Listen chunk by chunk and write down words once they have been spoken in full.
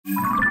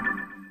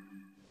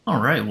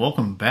Alright,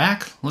 welcome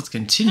back. Let's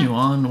continue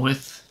on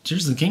with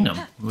Tears of the Kingdom.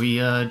 We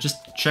just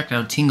checked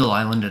out Tingle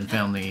Island and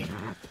found the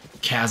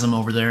chasm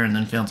over there, and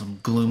then found some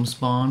Gloom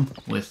Spawn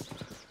with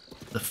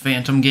the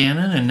Phantom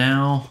Ganon, and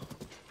now...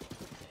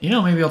 You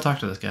know, maybe I'll talk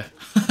to this guy.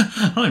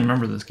 I don't even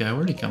remember this guy.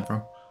 Where'd he come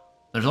from?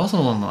 There's also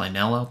a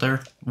Lionel out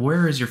there.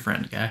 Where is your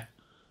friend, guy?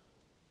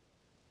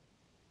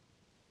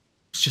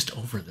 It's just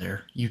over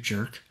there, you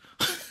jerk.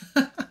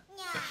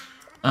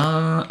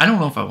 I don't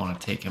know if I want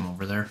to take him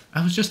over there.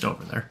 I was just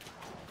over there.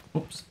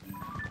 Oops.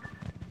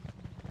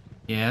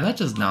 Yeah, that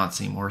does not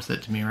seem worth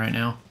it to me right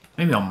now.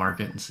 Maybe I'll mark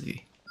it and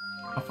see.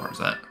 How far is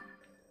that?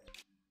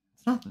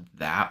 It's not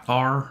that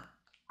far,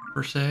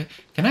 per se.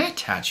 Can I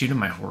attach you to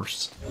my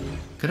horse?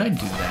 Could I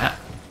do that?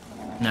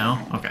 No?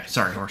 Okay,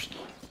 sorry, horse.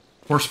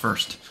 Horse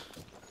first.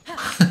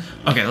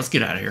 Okay, let's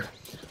get out of here.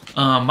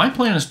 My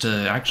plan is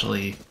to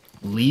actually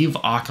leave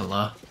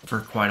Akkala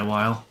for quite a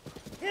while.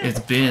 It's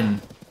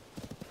been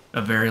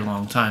a very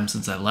long time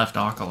since I left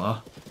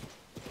Akkala.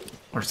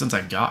 Or since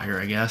I got here,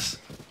 I guess.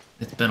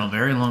 It's been a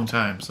very long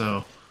time,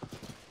 so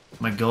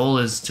my goal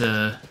is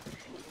to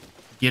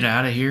get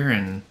out of here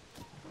and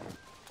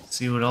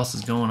see what else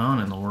is going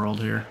on in the world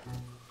here.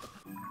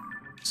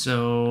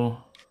 So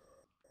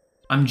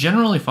I'm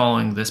generally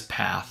following this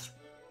path,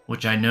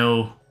 which I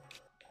know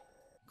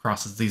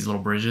crosses these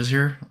little bridges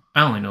here.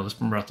 I only know this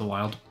from Breath of the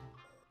Wild.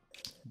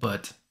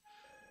 But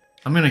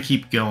I'm going to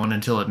keep going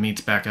until it meets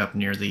back up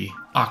near the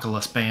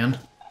Akkala span.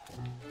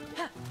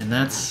 And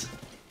that's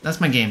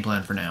my game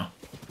plan for now.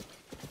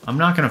 I'm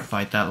not going to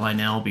fight that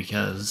Lionel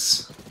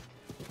because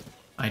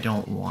I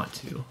don't want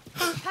to.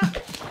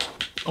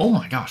 Oh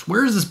my gosh,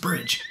 where is this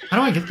bridge? How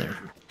do I get there?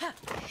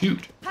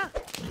 Shoot.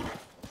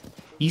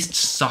 East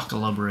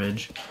Sakala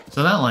Bridge.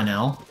 So that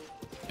Lionel,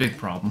 big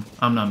problem.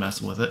 I'm not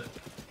messing with it.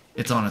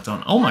 It's on its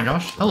own. Oh my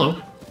gosh,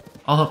 hello.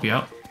 I'll help you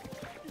out.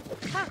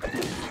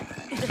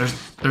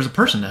 There's a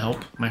person to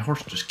help. My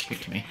horse just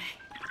kicked me.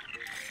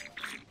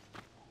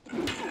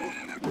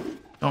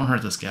 Don't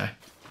hurt this guy.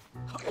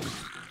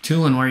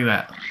 Tulin, where are you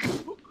at?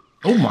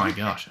 Oh my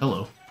gosh,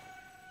 hello.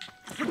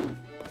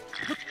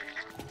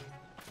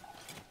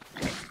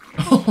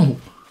 Oh,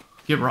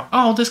 get raw.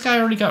 Oh, this guy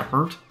already got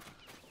hurt.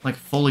 Like,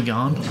 fully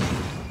gone.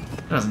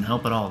 That doesn't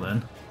help at all,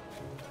 then.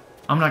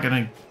 I'm not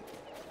gonna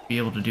be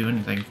able to do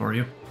anything for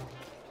you.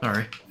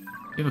 Sorry.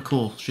 You have a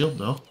cool shield,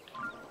 though.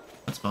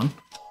 That's fun.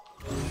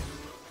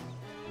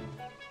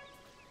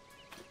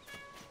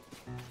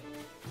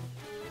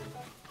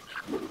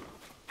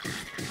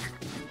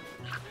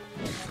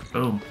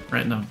 Boom!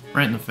 Right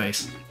in the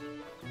face.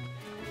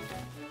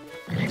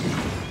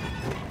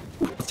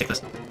 Let's take this.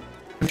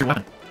 Where's your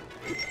weapon?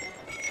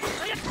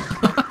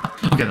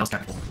 Okay, that was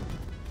kind of cool.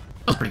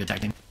 That was a pretty good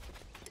tag team.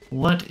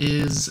 What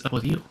is up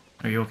with you?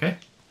 Are you okay?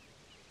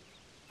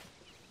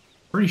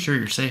 Pretty sure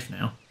you're safe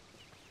now.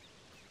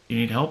 You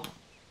need help?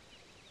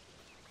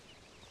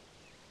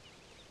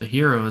 The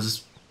hero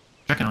is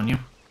checking on you.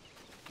 Do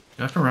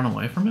you have to run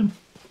away from him?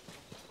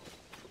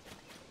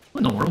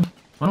 What in the world?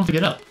 Why don't you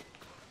get up?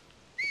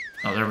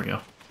 Oh, there we go.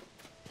 How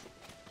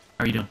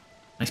are you doing?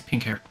 Nice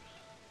pink hair.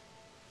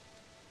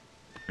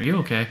 Are you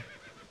okay? Are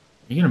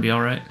you gonna be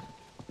alright?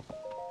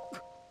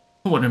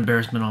 What an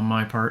embarrassment on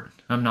my part.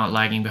 I'm not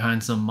lagging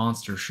behind some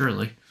monster,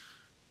 surely.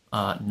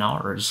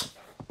 Nars.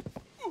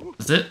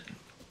 Is it?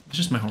 It's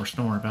just my horse,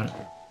 don't worry about it.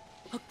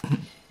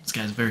 This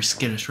guy's very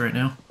skittish right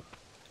now.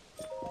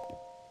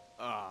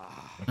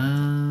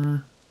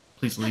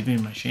 Please leave me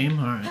in my shame?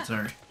 Alright,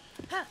 sorry.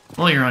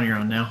 Well, you're on your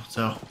own now,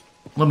 so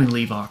let me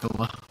leave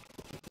Akkala.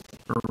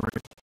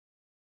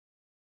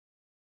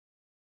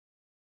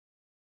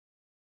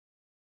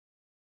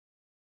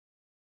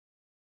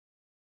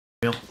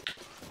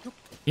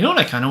 You know what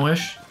I kind of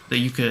wish? That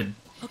you could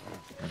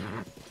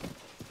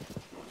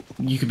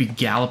be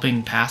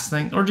galloping past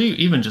things, or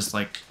even just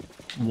like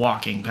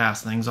walking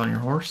past things on your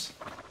horse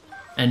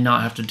and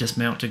not have to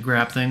dismount to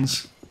grab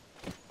things.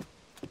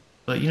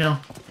 But you know,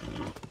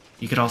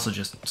 you could also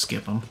just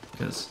skip them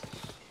because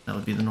that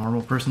would be the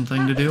normal person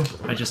thing to do.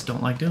 I just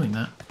don't like doing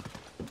that.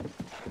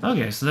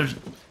 Okay, so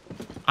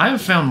I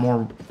have found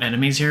more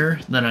enemies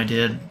here than I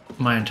did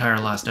my entire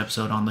last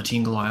episode on the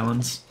Tingle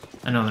Islands.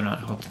 I know they're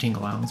not called the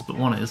Tingle Islands, but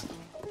one is.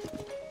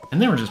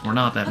 And there were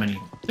not that many.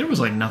 There was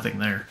like nothing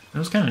there. It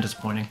was kind of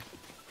disappointing.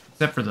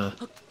 Except for the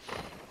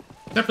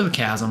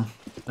chasm.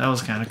 That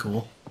was kind of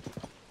cool.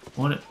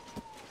 Oh.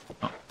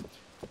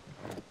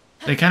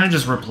 They kind of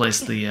just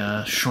replaced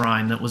the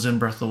shrine that was in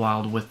Breath of the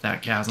Wild with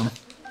that chasm.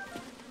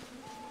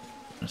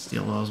 I'm gonna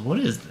steal those. What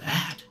is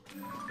that?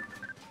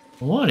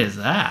 What is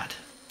that?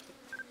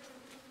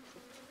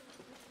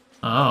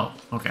 Oh,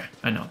 okay.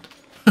 I know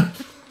it.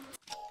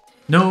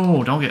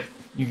 No, don't get...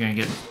 You're gonna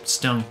get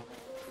stung.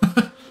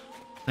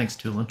 Thanks,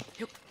 Tulin.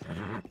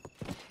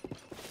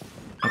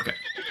 Okay,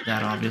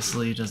 that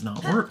obviously does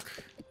not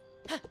work.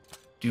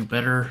 Do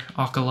better,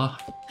 Akkala.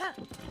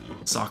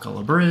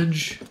 Sakala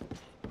Bridge.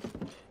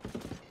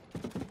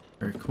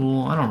 Very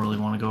cool. I don't really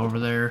want to go over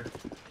there.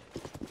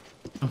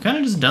 I'm kind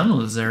of just done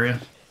with this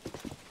area.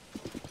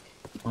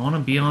 I want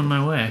to be on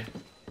my way.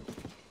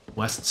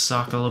 West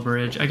Sakala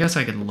Bridge. I guess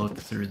I could look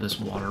through this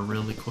water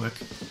really quick.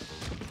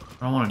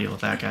 I don't want to deal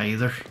with that guy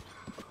either.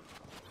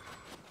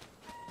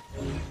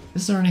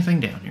 Is there anything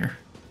down here?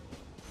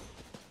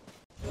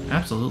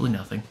 Absolutely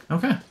nothing.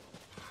 Okay.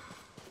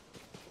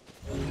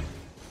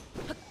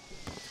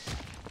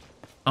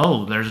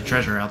 Oh, there's a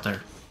treasure out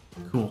there.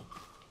 Cool.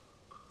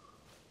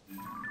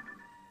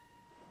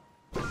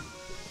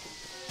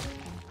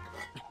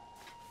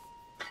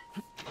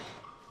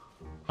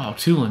 Oh,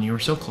 Tulin, you were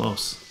so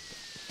close.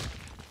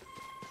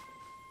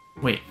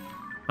 Wait.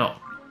 Oh.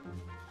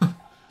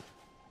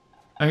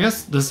 I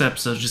guess this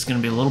episode's just gonna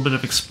be a little bit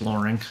of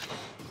exploring.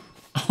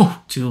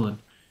 Oh, Tulin.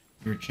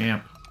 You're a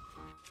champ.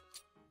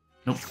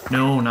 Nope.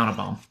 No, not a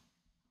bomb.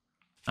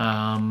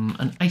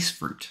 An ice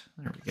fruit.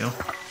 There we go.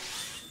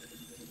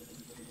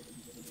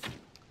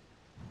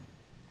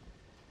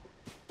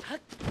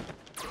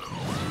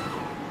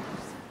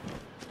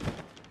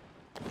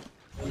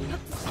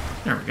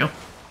 There we go.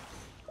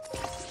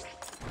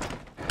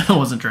 I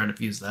wasn't trying to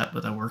fuse that,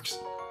 but that works.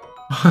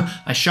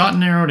 I shot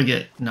an arrow to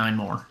get 9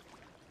 more.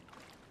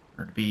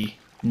 Or to be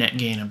net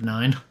gain of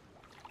 9.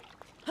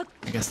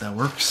 I guess that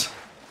works.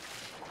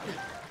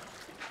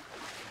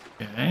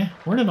 Okay,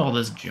 where did all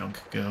this junk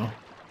go?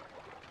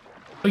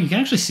 Oh, you can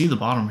actually see the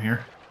bottom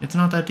here. It's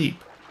not that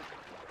deep.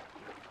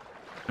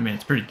 I mean,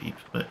 it's pretty deep,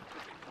 but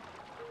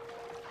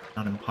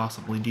not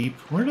impossibly deep.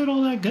 Where did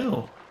all that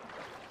go?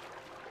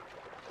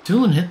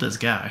 Tulin hit this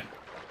guy.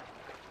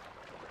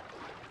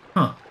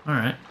 Huh,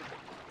 alright.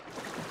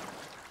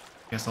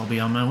 Guess I'll be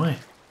on my way.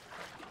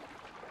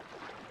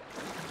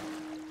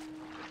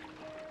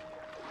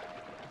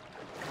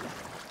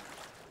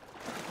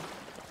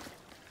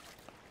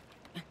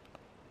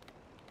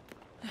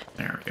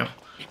 There we go.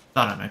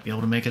 Thought I might be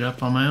able to make it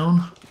up on my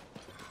own.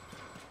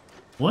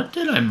 What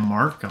did I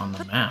mark on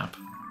the map?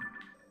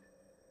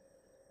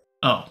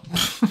 Oh.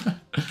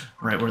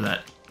 Right where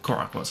that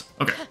Korok was.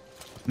 Okay.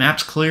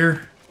 Map's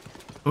clear.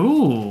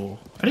 Ooh.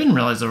 I didn't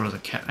realize there was a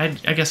cat.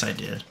 I guess I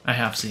did. I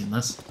have seen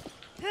this.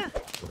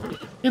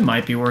 It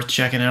might be worth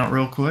checking out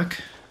real quick.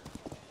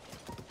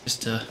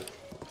 Just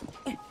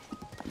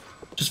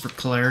for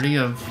clarity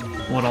of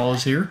what all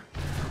is here.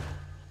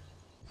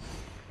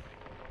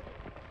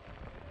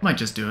 Might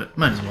just do it.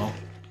 Might as well.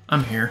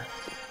 I'm here.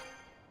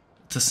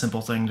 It's a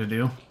simple thing to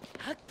do.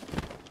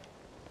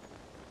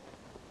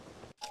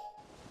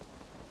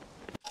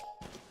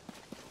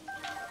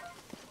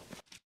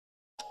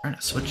 Trying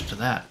to switch to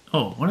that.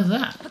 Oh, what is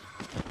that?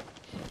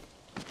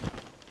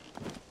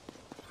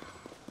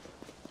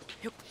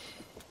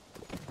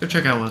 Go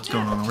check out what's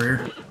going on over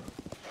here.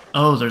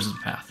 Oh, there's a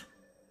path.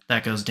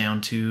 That goes down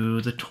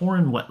to the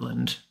Torin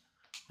wetland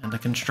and the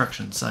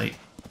construction site.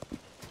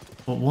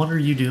 But what are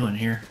you doing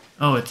here?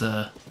 Oh, it's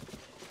a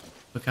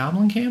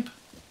Bokoblin camp?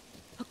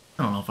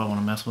 I don't know if I want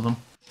to mess with them.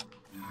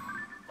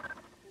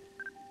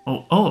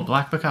 Oh, a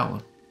black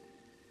Bokoblin.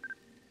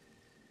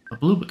 A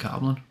blue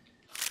Bokoblin.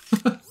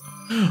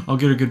 I'll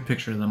get a good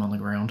picture of them on the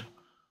ground.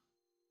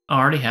 Oh, I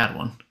already had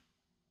one.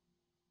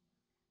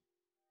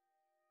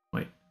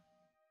 Wait.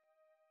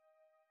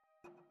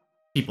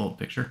 Keep old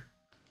picture.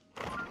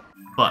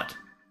 But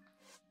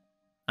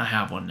I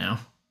have one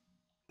now.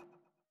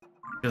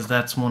 Because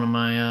that's one of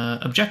my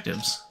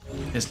objectives,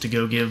 is to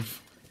go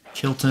give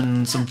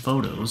Kilton some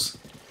photos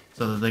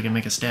so that they can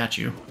make a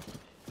statue.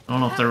 I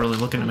don't know if they're really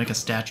looking to make a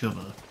statue of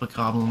a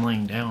Bokoblin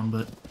laying down,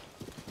 but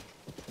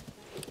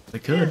they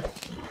could.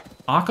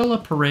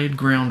 Akala Parade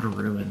Ground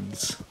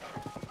Ruins.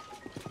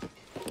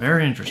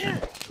 Very interesting.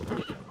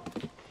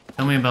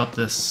 Tell me about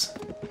this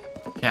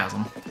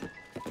chasm.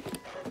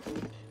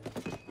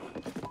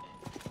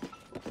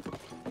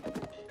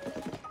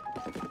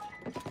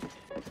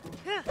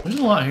 There's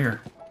a lot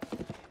here.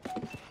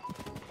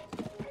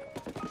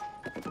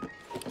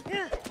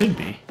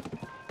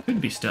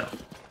 Could be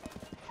stuff.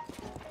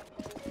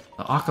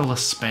 The Akala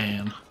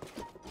Span.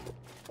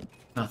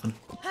 Nothing.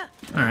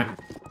 Alright.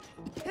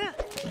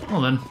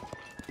 Well then.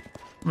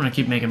 I'm gonna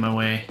keep making my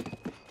way.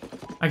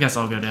 I guess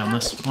I'll go down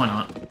this. Why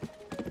not?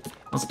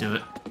 Let's do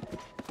it.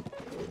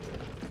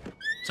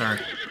 Sorry.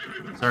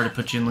 Sorry to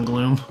put you in the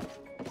gloom.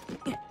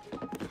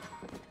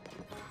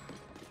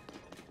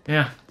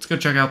 Yeah, let's go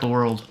check out the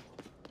world.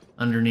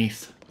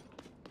 Underneath.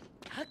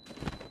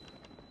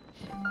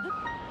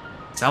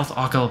 South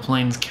Akala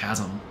Plains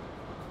Chasm.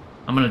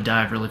 I'm gonna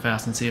dive really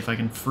fast and see if I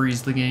can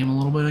freeze the game a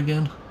little bit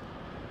again.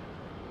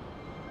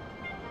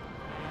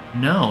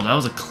 No, that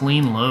was a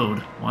clean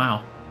load.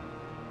 Wow.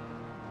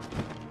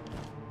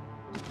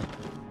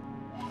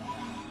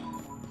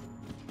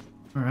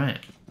 Alright.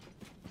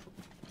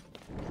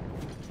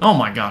 Oh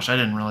my gosh, I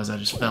didn't realize I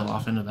just fell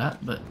off into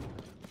that, but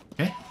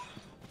okay.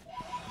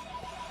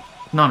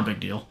 Not a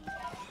big deal.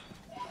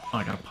 Oh,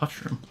 I got a puff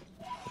shroom.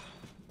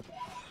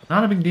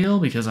 Not a big deal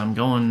because I'm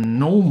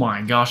going... Oh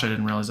my gosh, I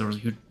didn't realize there was a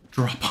huge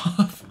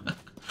drop-off.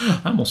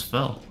 I almost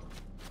fell.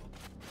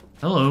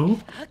 Hello.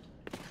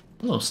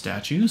 Hello,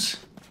 statues.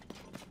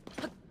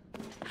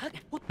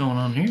 What's going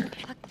on here?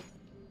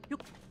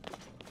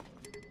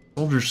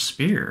 Soldier's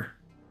Spear.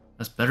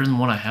 That's better than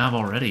what I have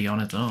already on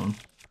its own.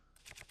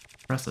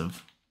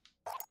 impressive.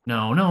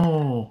 No,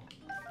 no!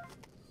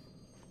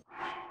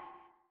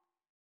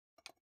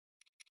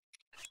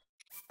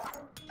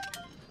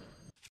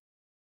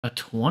 A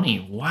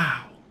 20,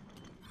 wow.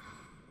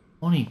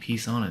 20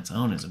 piece on its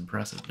own is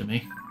impressive to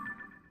me.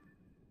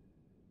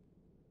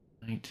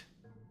 Right.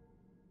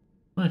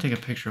 I'm gonna take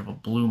a picture of a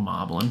blue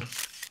moblin,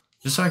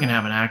 just so I can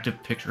have an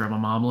active picture of a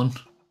moblin.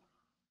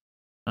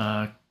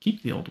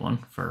 Keep the old one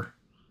for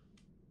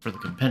the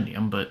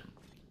compendium, but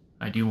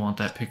I do want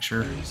that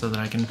picture so that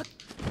I can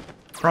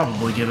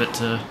probably give it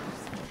to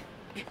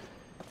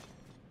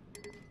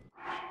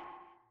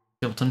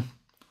Hilton.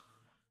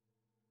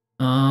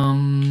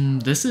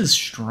 This is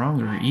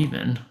stronger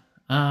even.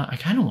 I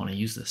kind of want to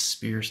use this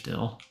spear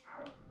still.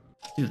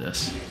 Let's do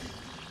this.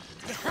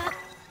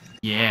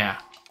 Yeah.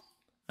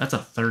 That's a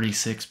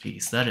 36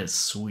 piece. That is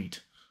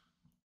sweet.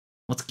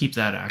 Let's keep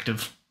that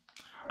active.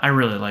 I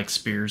really like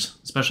spears,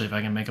 especially if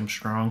I can make them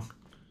strong.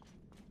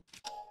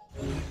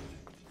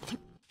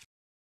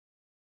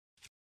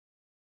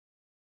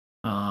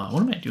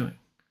 What am I doing?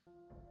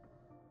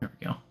 There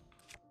we go.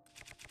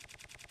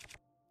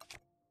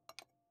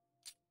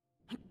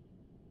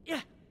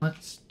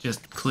 Let's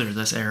just clear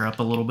this air up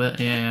a little bit.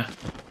 Yeah.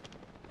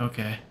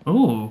 Okay.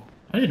 Ooh,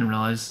 I didn't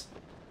realize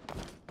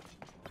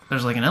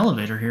there's like an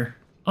elevator here.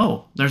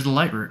 Oh, there's the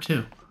light route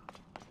too.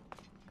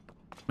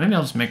 Maybe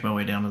I'll just make my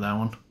way down to that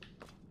one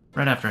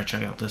right after I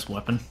check out this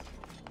weapon.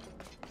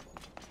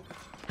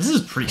 This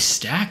is pretty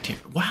stacked here.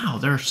 Wow,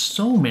 there are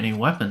so many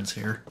weapons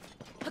here.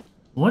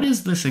 What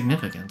is the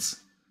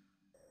significance?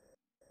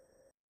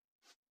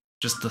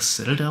 Just the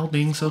Citadel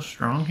being so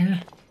strong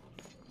here?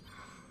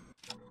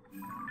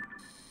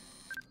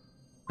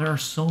 There are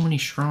so many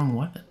strong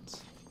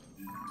weapons.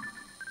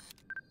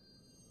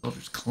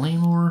 Soldier's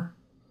Claymore.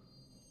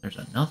 There's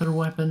another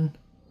weapon.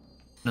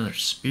 Another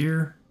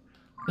spear.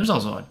 There's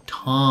also a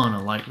ton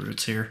of light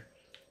roots here.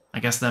 I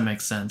guess that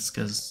makes sense,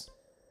 because...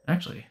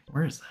 Actually,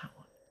 where is that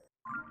one?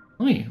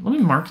 Let me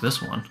mark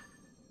this one.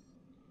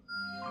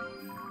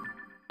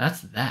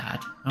 That's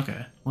that.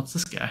 Okay, what's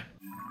this guy?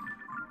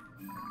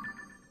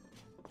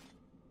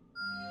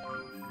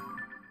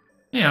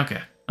 Yeah,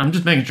 okay. I'm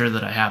just making sure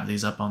that I have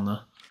these up on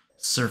the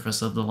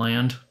surface of the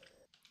land,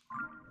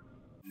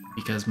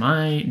 because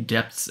my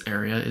depths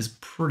area is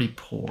pretty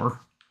poor.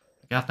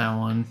 I got that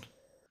one.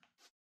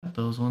 Got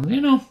those ones.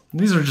 You know,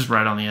 these are just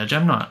right on the edge.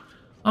 I'm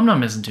not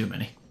missing too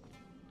many.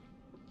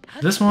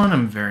 This one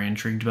I'm very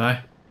intrigued by.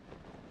 I'm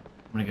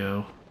gonna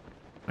go...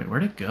 Wait,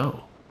 where'd it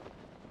go?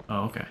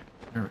 Oh, okay.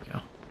 There we go.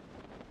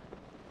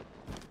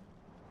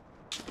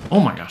 Oh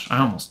my gosh, I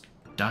almost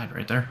died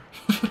right there.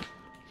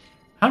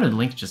 How did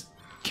Link just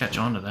catch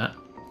on to that?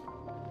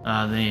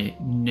 The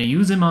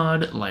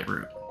Neuzimod light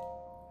route.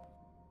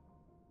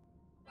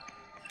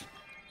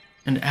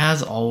 And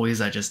as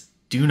always, I just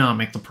do not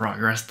make the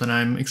progress that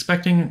I'm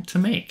expecting to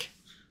make.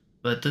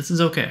 But this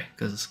is okay,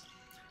 because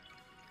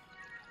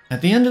at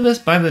the end of this,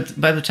 by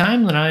the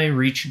time that I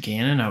reach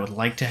Ganon, I would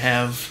like to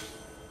have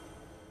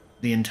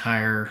the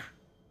entire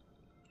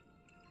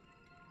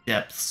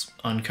depths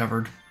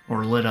uncovered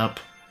or lit up.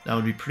 That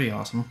would be pretty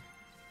awesome.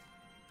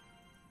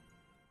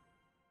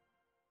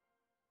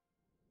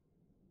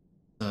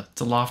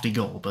 It's a lofty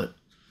goal, but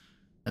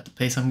at the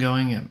pace I'm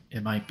going,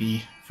 it might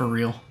be for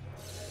real.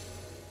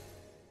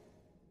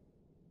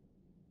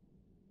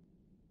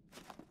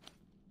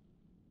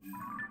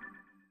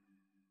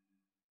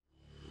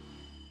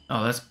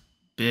 Oh, that's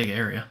big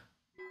area.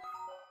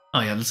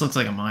 Oh yeah, this looks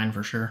like a mine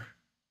for sure.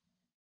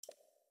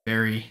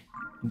 Very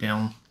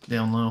down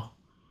low.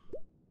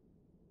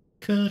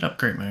 Could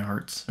upgrade my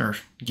hearts, or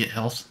get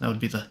health. That would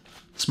be the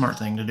smart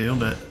thing to do,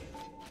 but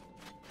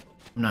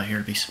I'm not here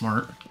to be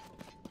smart.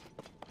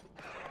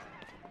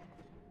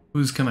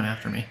 Who's coming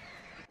after me?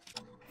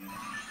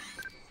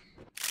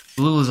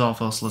 Blue is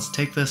Alphos. Let's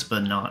take this,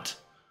 but not.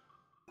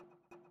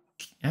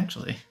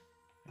 Actually,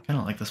 I kind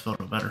of like this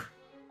photo better.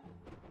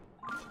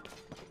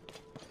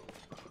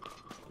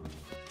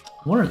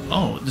 What are...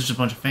 Oh, there's just a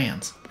bunch of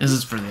fans. Is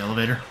this for the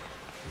elevator?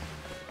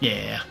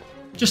 Yeah,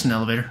 just an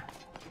elevator.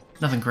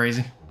 Nothing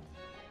crazy.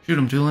 Shoot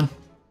him, Tulin.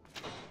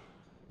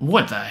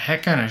 What the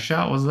heck kind of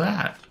shot was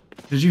that?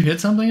 Did you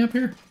hit something up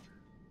here?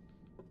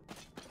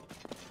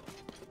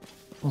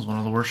 That was one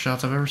of the worst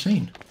shots I've ever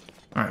seen.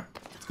 Alright,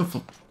 let's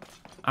go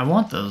I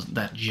want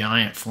that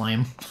giant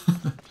flame.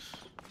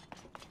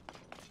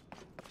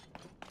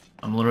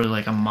 I'm literally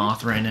like a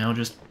moth right now,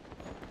 just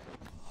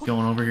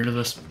going over here to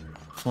this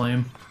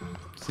flame.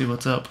 See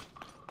what's up.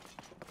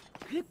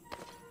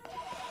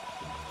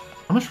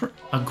 How much for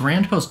a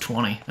grand post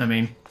 20? I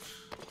mean,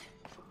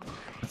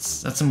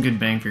 that's some good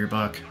bang for your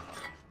buck.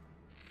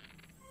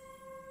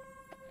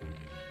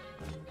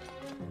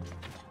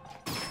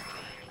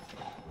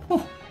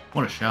 Whew,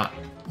 what a shot.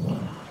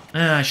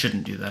 I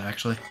shouldn't do that,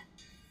 actually.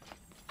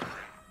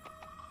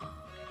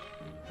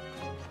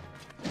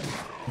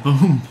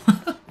 Boom.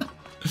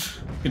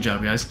 Good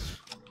job, guys.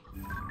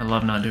 I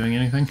love not doing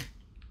anything.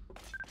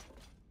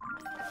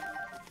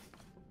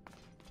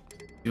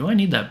 Do I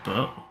need that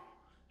bow?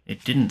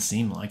 It didn't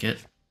seem like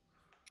it.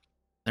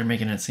 They're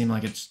making it seem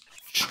like it's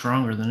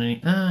stronger than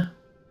any...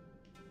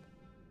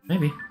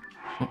 maybe.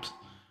 Whoops.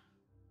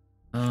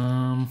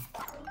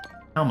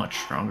 How much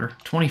stronger?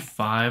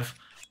 25,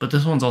 but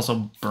this one's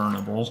also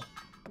burnable.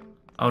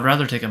 I would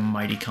rather take a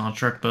mighty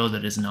construct bow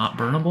that is not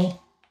burnable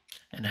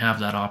and have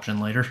that option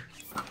later.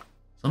 So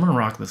I'm gonna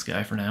rock this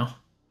guy for now.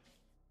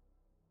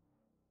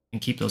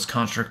 And keep those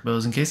construct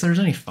bows in case there's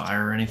any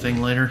fire or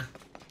anything later.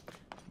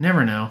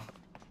 Never know.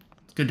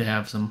 It's good to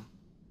have some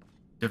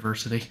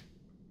diversity.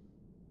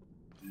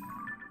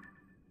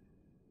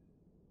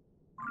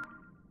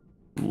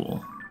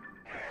 Cool.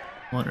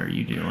 What are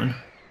you doing?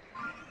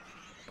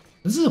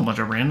 This is a bunch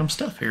of random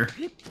stuff here.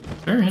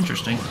 Very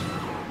interesting.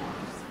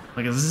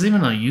 Like, is this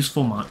even a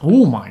useful mod?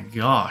 Oh my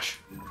gosh.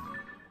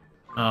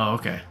 Oh,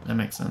 okay. That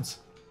makes sense.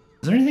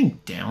 Is there anything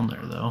down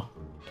there, though?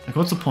 Like,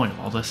 what's the point of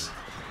all this?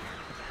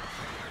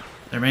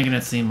 They're making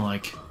it seem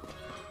like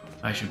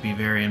I should be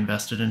very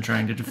invested in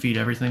trying to defeat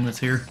everything that's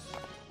here.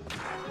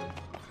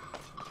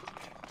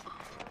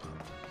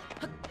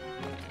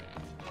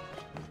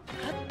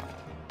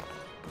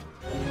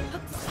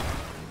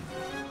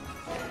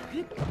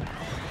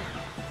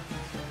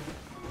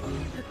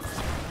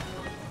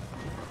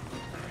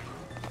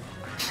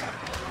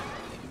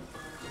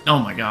 Oh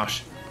my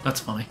gosh,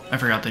 that's funny. I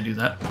forgot they do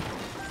that.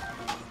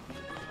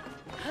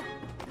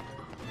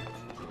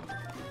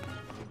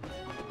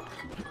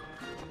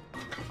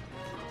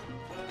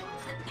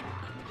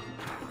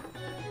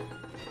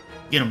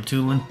 Get him,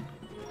 Tulin.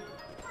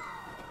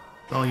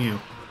 It's all you.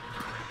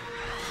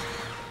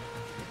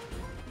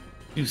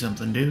 Do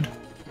something, dude.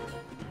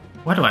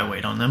 Why do I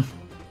wait on them?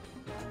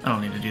 I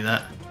don't need to do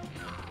that.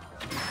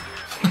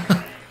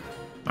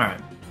 Alright.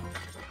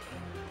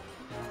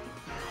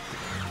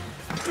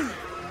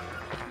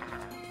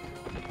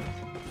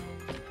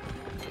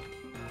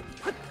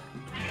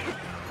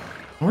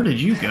 Where did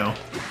you go?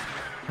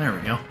 There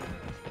we go.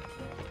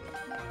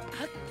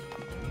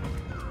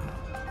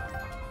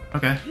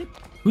 Okay.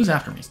 Who's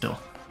after me still?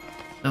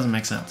 Doesn't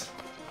make sense.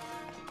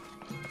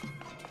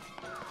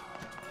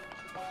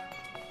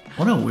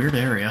 What a weird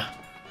area.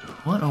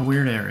 What a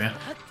weird area.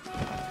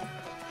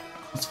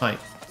 Let's fight.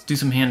 Let's do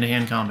some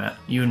hand-to-hand combat.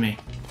 You and me.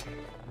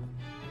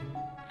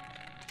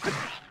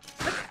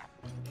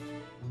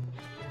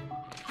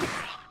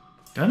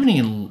 Do I have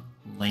any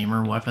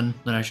lamer weapon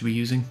that I should be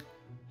using?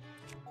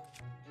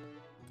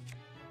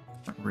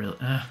 Not really.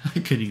 I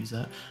could use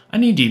that. I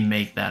need to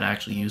make that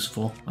actually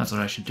useful. That's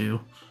what I should do.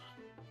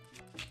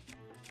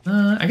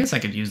 I guess I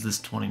could use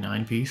this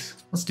 29 piece.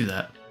 Let's do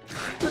that.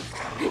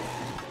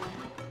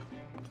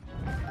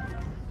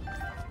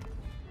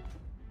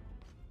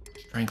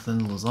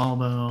 Strengthen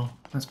Lizalbo.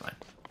 That's fine.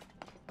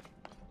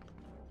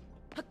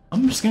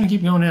 I'm just gonna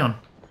keep going down.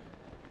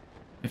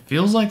 It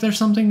feels like there's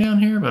something down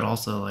here, but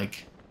also,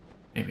 like,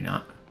 maybe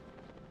not.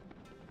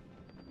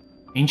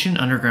 Ancient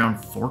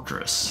Underground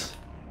Fortress.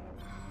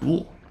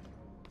 Cool.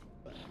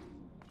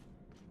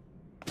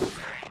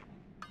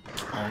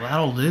 Oh,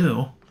 that'll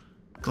do.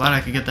 Glad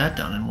I could get that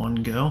done in one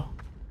go.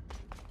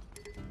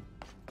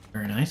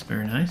 Very nice,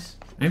 very nice.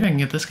 Maybe I can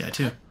get this guy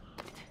too.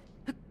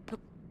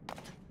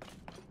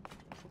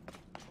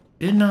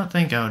 Did not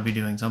think I would be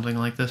doing something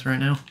like this right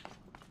now.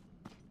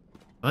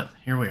 But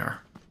here we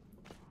are.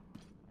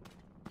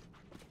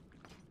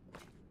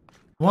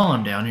 While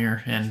I'm down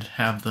here and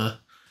have the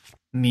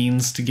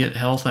means to get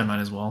health, I might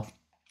as well.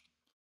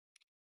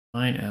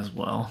 Might as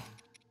well.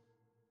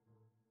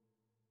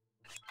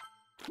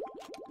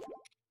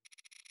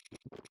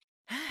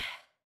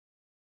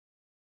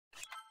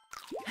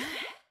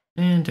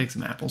 And take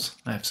some apples.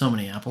 I have so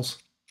many apples.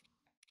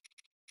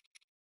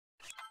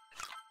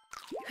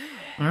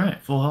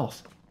 Alright, full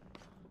health.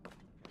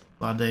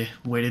 Glad they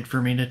waited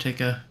for me to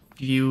take a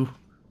few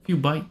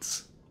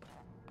bites.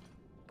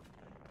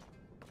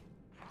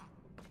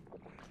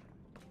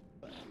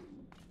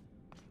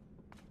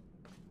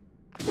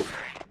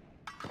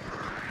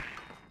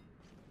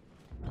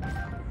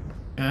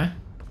 Okay,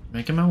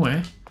 making my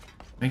way.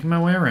 Making my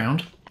way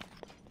around.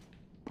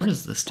 Where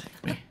does this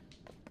take me?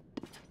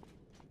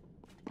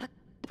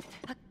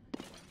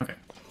 Okay.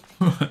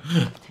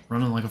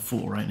 Running like a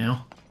fool right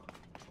now.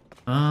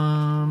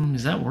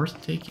 Is that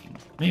worth taking?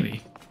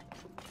 Maybe.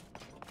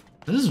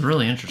 This is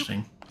really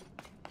interesting.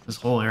 This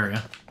whole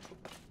area.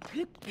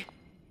 Isn't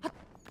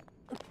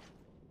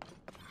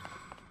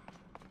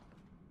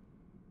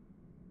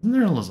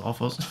there a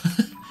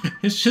Lizalfos?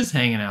 It's just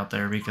hanging out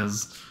there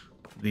because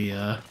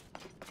the,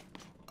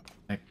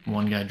 like,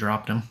 one guy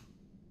dropped him.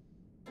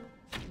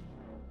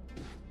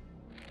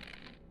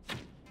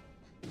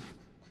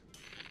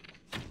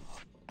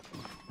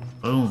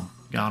 Boom.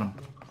 Got him.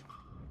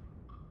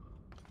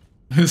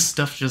 This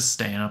stuff's just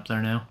staying up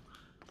there now.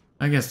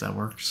 I guess that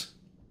works.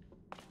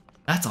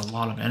 That's a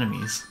lot of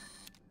enemies.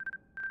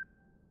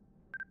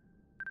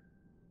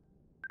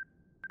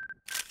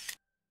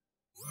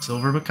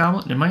 Silver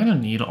Bokoblin? Am I gonna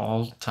need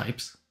all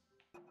types?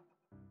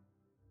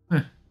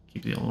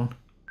 Keep the old one.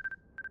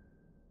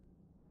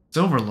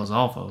 Silver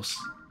Lizalfos.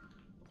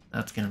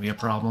 That's gonna be a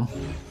problem.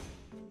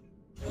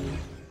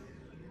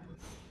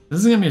 This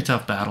is gonna be a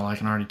tough battle, I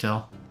can already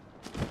tell.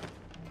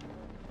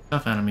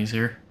 tough enemies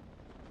here.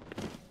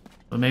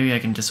 But maybe I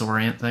can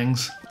disorient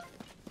things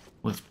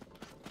with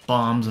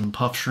bombs and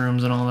puff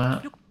shrooms and all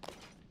that.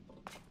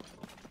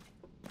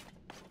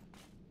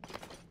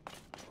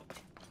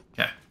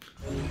 Okay.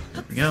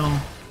 There we go.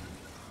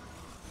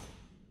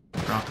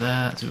 Drop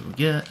that, see what we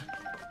get.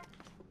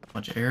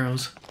 Bunch of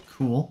arrows.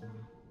 Cool.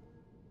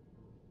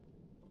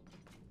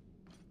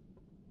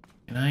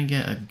 Can I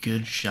get a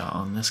good shot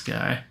on this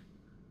guy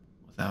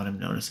without him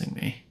noticing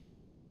me?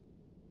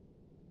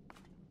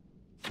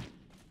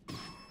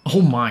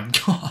 Oh my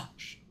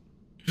gosh!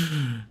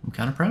 I'm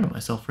kind of proud of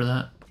myself for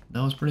that.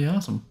 That was pretty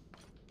awesome.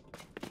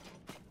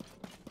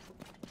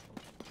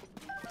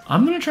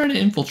 I'm gonna try to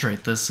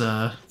infiltrate this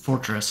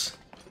fortress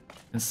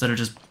instead of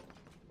just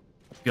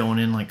going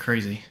in like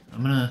crazy.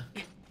 I'm gonna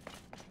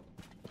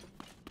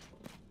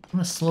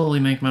slowly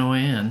make my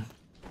way in.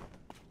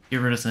 Get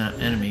rid of some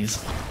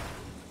enemies.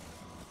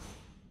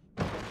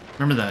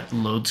 Remember that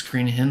load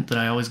screen hint that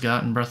I always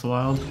got in Breath of the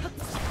Wild?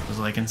 It was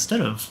like,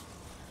 instead of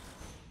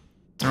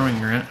throwing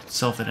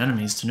yourself at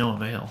enemies to no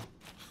avail,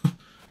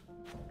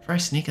 try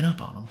sneaking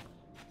up on them.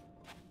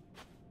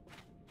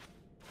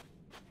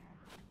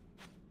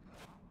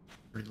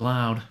 Pretty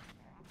loud.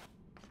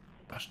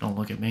 Gosh, don't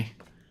look at me.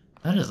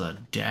 That is a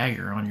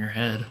dagger on your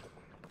head.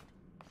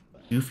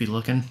 Goofy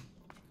looking.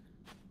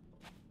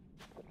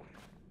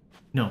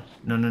 No,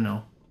 no, no,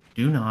 no.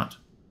 Do not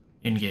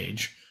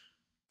engage.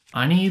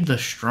 I need the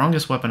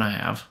strongest weapon I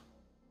have.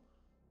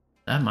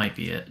 That might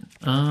be it.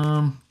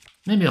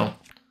 Maybe I'll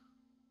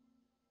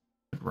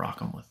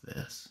rock him with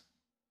this.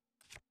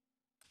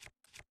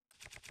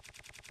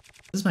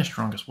 This is my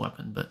strongest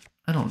weapon, but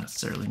I don't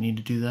necessarily need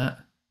to do that.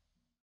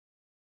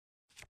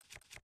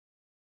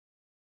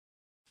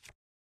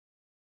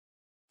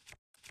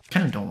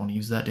 Kind of don't want to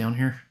use that down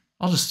here.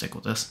 I'll just stick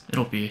with this.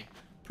 It'll be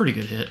a pretty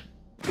good hit.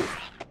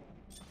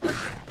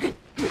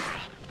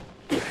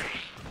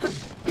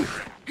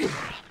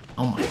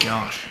 Oh my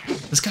gosh.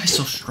 This guy's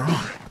so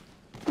strong.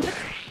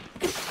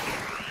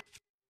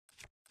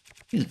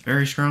 He's a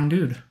very strong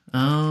dude.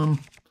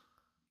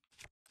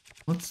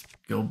 Let's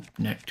go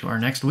to our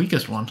next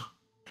weakest one,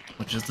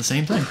 which is the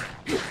same thing.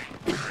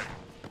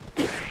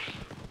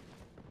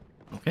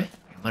 Okay,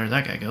 there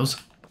that guy goes.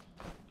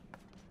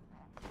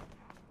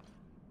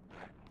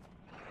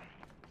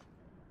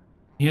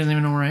 He doesn't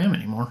even know where I am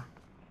anymore.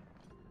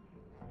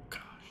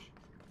 Gosh.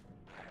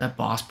 That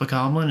boss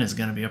bokoblin is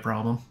gonna be a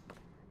problem.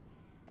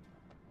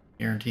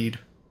 Guaranteed.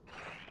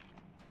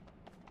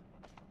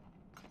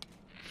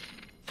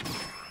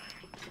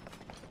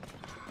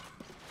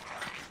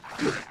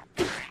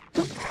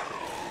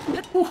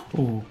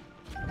 Ooh.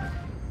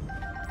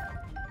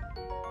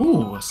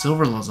 Ooh, a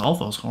silver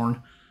Lizalfos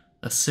horn.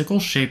 A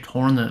sickle-shaped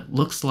horn that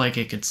looks like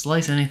it could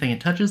slice anything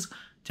it touches,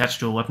 attached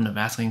to a weapon to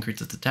vastly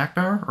increase its attack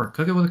power, or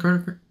cook it with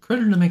a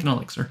critter to make an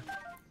elixir.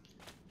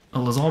 A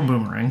Lizal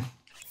boomerang.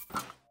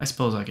 I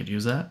suppose I could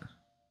use that.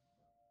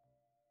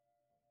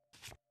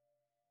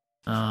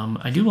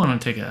 I do want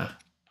to take a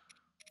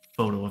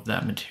photo of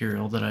that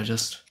material that I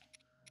just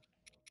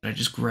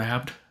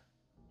grabbed.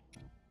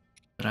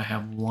 That I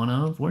have one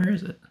of. Where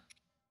is it?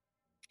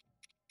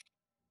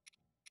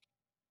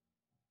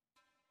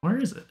 Where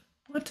is it?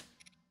 What?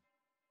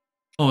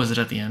 Oh, is it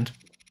at the end?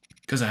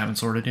 Because I haven't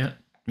sorted yet?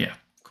 Yeah,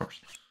 of course.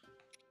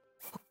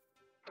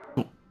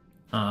 Cool.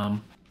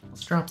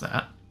 Let's drop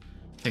that.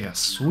 Take a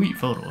sweet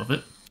photo of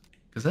it.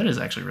 Because that is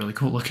actually really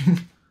cool looking.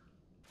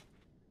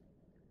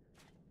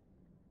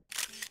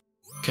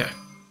 Okay.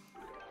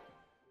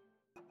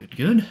 Good,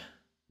 good.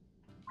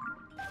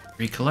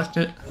 Recollect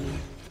it.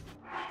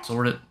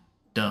 Sort it.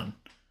 Done.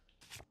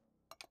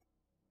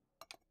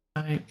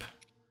 Type.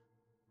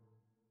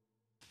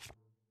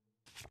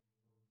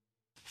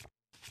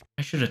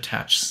 I should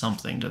attach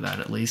something to that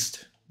at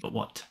least, but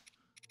what?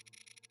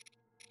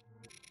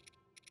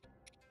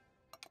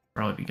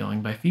 Probably be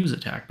going by fuse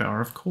attack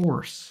power, of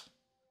course.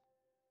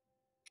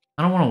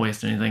 I don't want to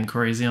waste anything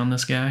crazy on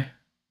this guy,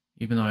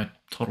 even though I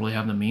totally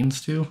have the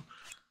means to.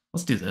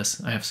 Let's do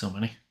this. I have so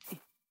many.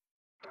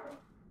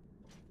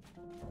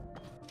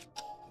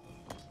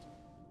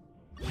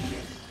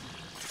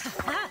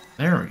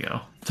 There we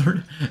go.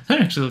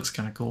 That actually looks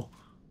kind of cool.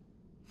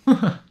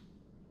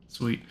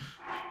 Sweet.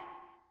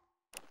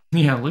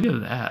 Yeah, look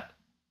at that.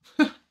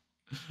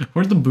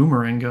 Where'd the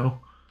boomerang go?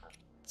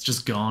 It's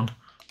just gone.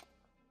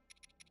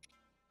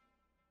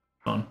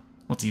 Fun.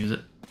 Let's use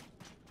it.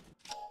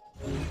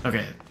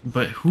 Okay,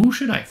 but who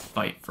should I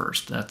fight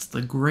first? That's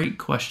the great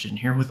question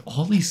here with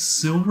all these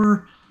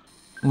silver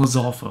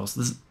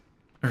Lizalfos.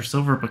 Or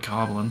silver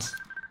bokoblins.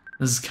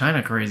 This is kind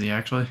of crazy,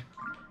 actually.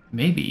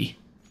 Maybe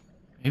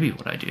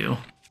what I do.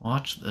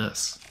 Watch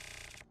this.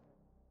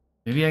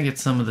 Maybe I get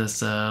some of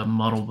this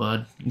muddle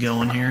bud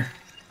going here.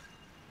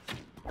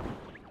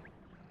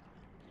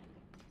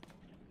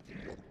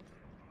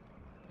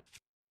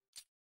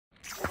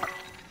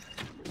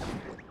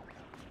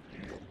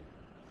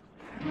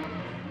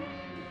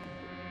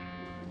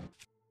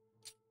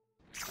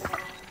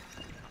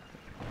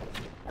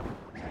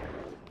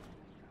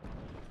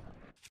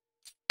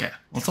 Okay,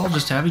 let's all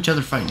just have each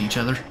other fighting each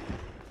other.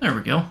 There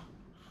we go.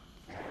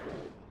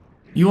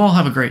 You all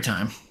have a great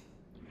time.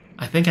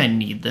 I think I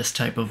need this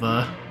type of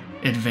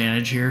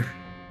advantage here.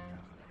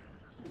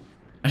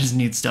 I just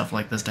need stuff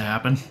like this to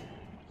happen.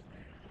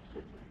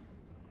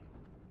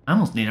 I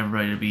almost need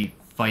everybody to be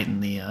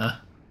fighting the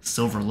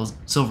silver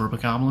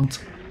bokoblins.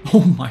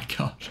 Oh my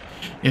gosh.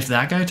 If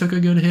that guy took a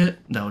good hit,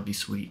 that would be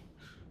sweet.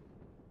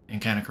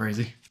 And kind of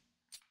crazy.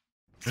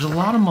 There's a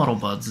lot of muddle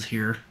buds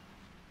here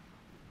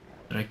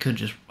that I could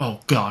just... Oh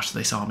gosh,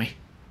 they saw me.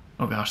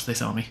 Oh gosh, they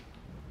saw me.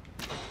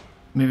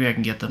 Maybe I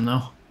can get them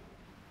though.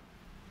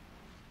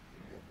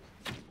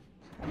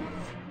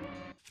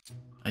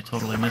 I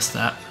totally missed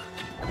that.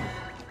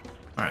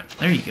 Alright,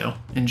 there you go.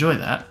 Enjoy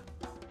that.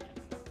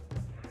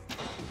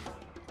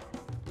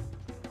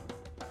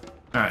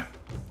 Alright.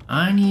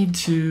 I need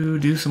to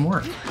do some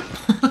work.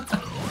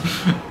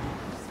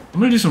 I'm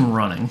gonna do some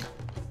running.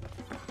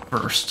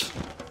 First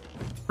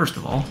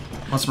of all,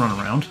 let's run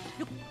around.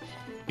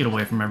 Get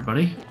away from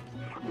everybody.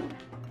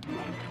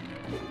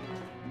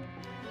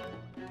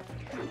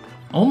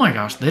 Oh my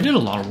gosh, they did a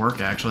lot of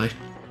work actually.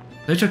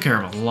 They took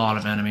care of a lot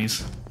of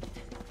enemies.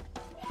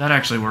 That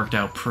actually worked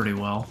out pretty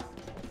well.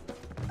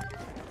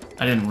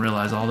 I didn't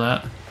realize all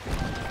that.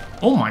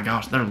 Oh my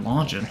gosh, they're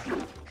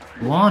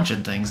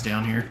launching things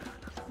down here.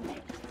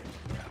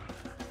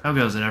 How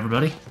goes it,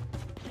 everybody?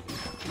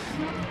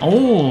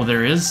 Oh,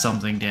 there is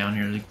something down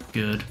here.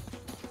 Good.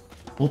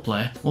 We'll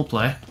play.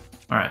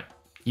 Alright.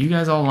 You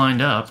guys all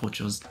lined up, which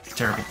was a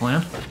terrible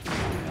plan.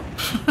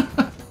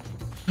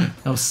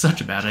 That was such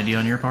a bad idea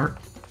on your part.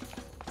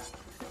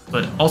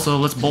 But also,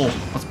 let's bowl.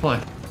 Let's play.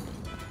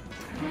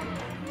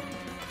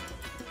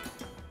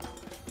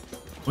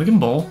 We can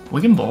bowl.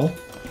 Let's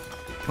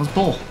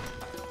bowl.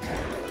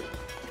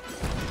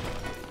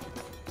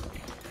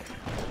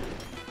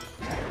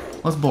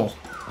 Let's bowl.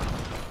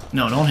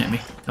 No, don't hit me.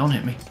 Don't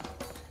hit me.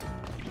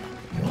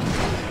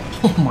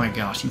 Oh my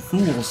gosh, you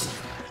fools.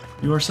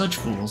 You are such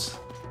fools.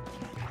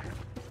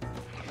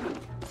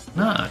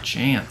 Not a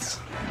chance.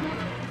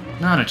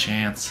 Not a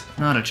chance.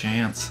 Not a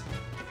chance.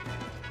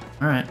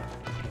 Alright.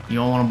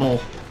 You all want to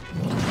bowl.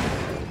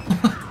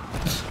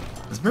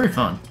 It's very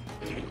fun.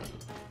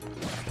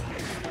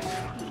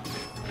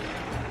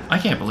 I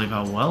can't believe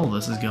how well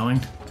this is going.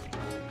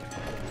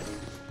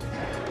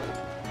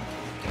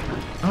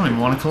 I don't even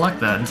want to collect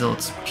that until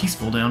it's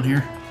peaceful down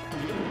here.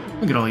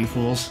 Look at all you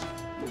fools.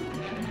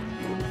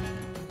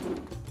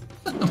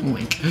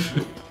 Link.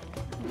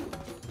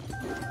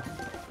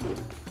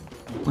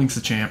 Link's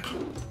the champ.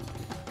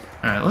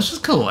 Alright, let's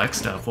just collect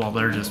stuff while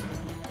they're just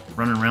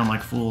running around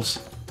like fools.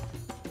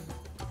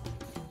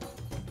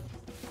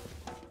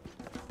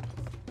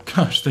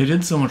 Gosh, they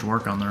did so much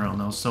work on their own.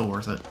 That was so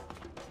worth it.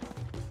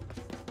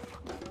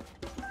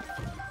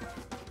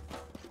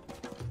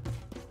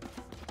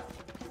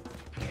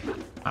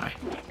 Hi.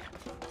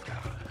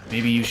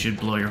 Maybe you should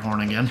blow your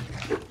horn again.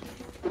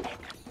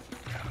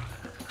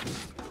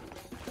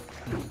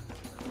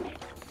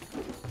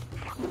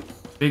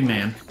 Big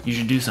man, you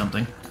should do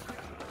something.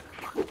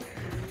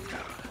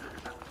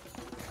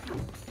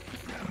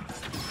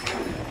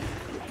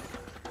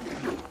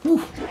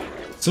 Whew.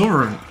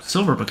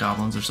 Silver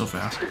bokoblins are so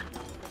fast.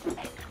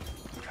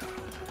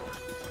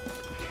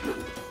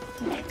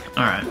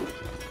 Alright.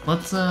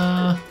 Let's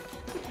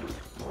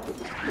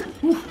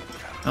Whew.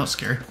 That was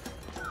scary.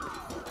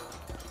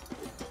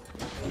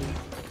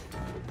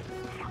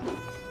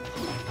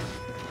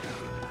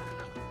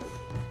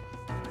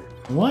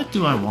 What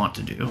do I want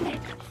to do?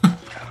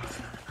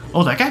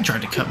 Oh, that guy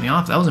tried to cut me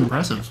off. That was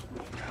impressive.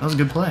 That was a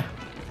good play.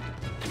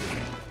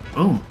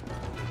 Boom.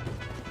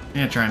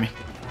 Yeah, try me.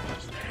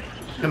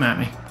 Come at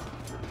me.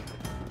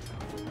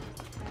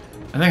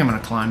 I think I'm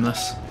gonna climb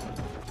this.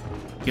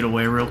 Get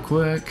away real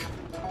quick.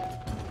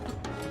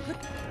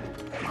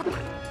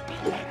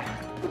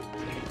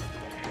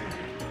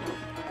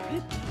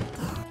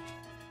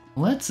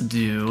 Let's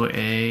do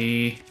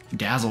a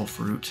dazzle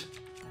fruit.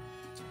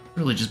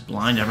 Really just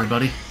blind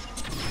everybody.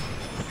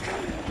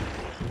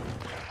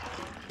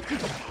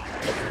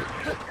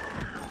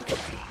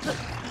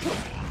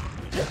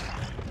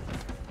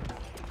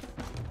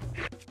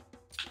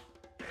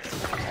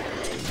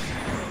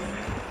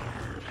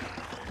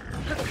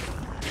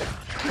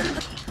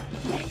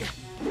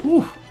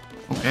 Whew.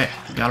 Okay,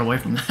 got away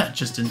from that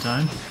just in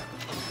time.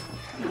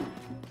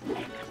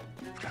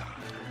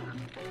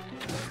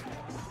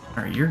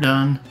 Alright, you're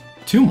done.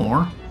 2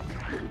 more?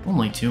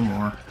 Only 2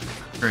 more.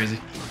 Crazy.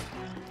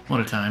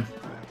 What a time.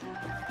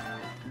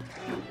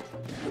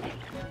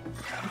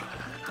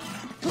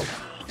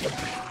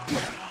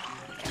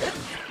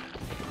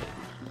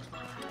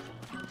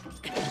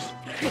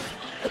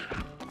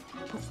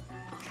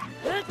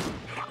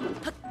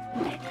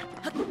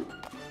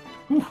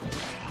 Whew.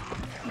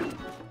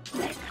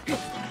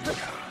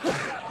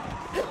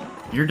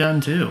 You're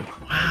done too.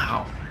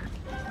 Wow.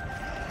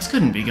 This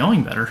couldn't be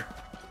going better.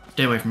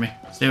 Stay away from me.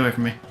 Stay away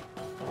from me.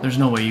 There's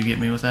no way you get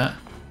me with that.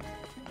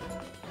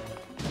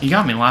 You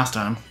got me last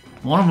time.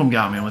 One of them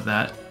got me with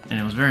that, and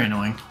it was very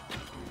annoying.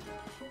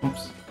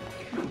 Oops.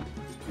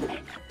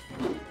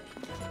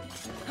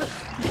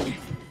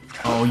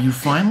 Oh, you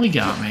finally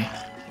got me.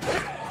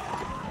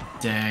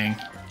 Dang.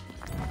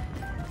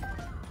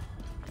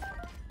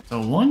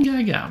 So one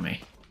guy got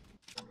me.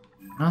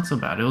 Not so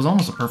bad. It was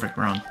almost a perfect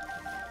run.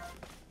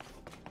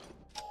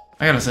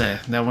 I gotta say,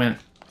 that went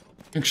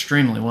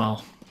extremely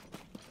well.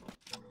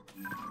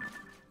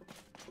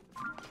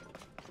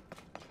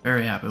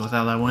 Very happy with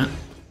how that went.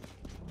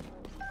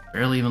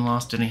 Barely even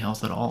lost any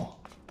health at all.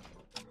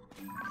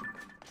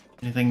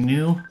 Anything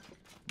new?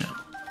 No.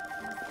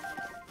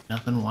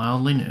 Nothing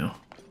wildly new.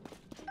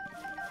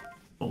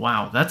 But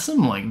wow, that's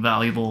some like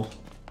valuable...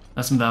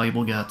 That's some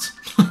valuable guts.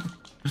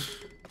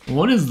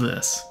 What is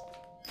this?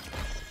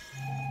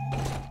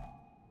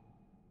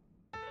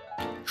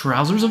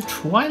 Trousers of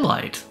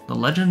Twilight. The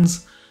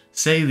legends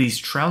say these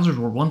trousers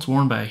were once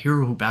worn by a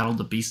hero who battled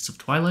the beasts of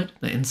Twilight.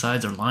 The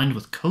insides are lined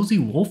with cozy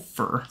wolf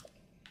fur.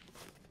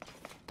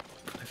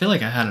 I feel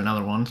like I had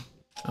another one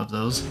of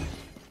those.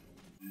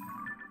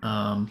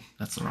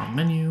 That's the wrong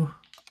menu.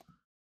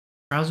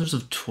 Trousers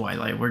of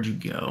Twilight, where'd you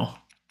go?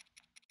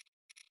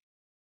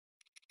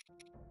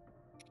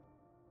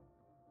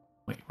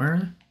 Wait,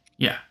 where?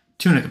 Yeah,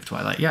 Tunic of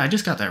Twilight. Yeah, I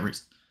just got that.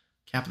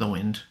 Cap of the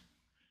Wind.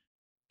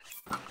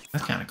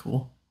 That's kind of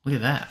cool. Look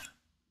at that.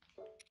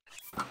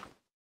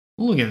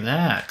 Look at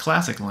that.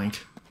 Classic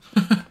Link.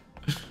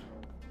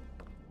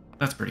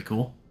 That's pretty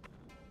cool.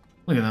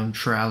 Look at them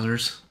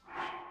trousers.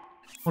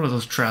 What do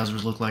those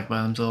trousers look like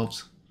by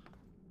themselves?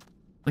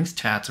 Link's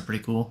tats are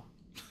pretty cool.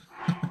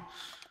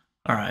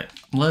 Alright,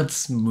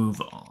 let's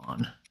move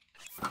on.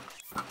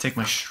 Take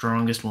my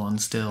strongest one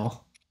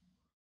still.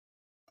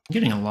 I'm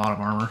getting a lot of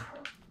armor.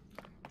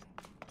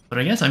 But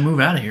I guess I move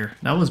out of here.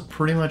 That was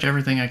pretty much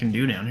everything I can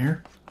do down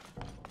here.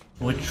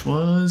 Which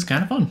was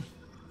kind of fun.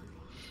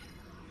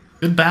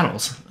 Good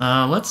battles.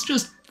 Let's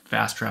just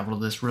fast travel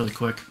to this really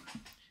quick.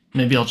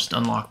 Maybe I'll just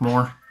unlock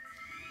more.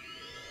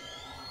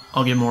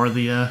 I'll get more of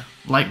the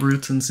light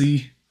routes and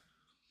see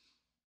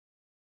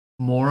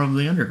more of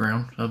the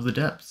underground, of the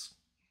depths.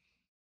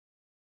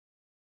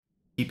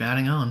 Keep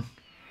adding on.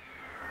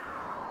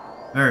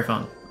 Very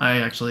fun.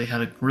 I actually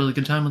had a really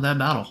good time with that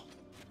battle.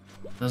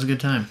 That was a good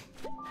time.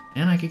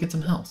 And I could get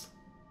some health.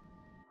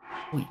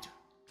 Sweet.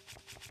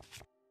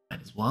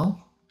 Might as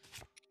well.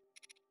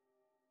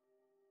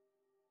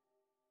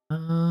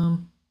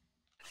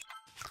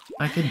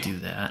 I could do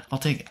that. I'll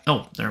take it.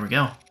 Oh, there we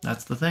go.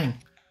 That's the thing.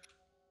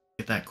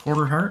 Get that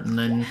quarter heart and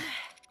then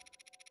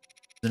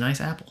the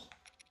nice apple.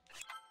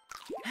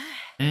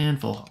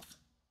 And full health.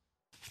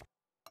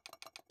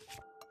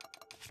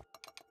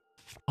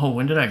 Oh,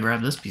 when did I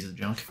grab this piece of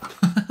junk?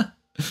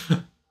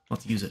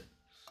 Let's use it.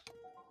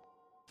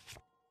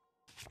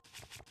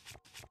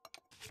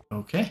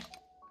 Okay.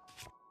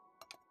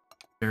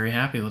 Very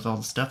happy with all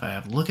the stuff I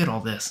have. Look at all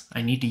this.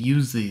 I need to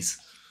use these.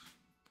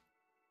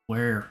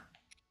 Where?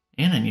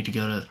 And I need to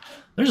go to...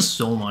 There's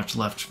so much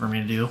left for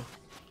me to do.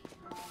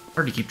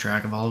 Hard to keep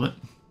track of all of it.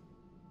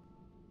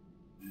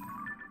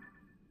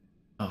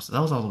 Oh, so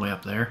that was all the way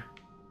up there.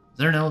 Is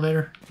there an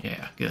elevator?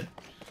 Yeah, good.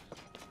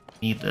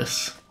 Need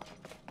this.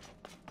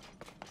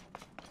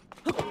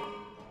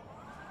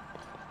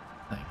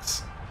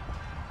 Thanks.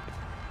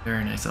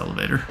 Very nice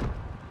elevator.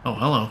 Oh,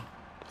 hello.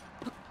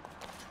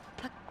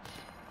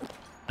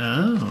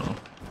 Oh.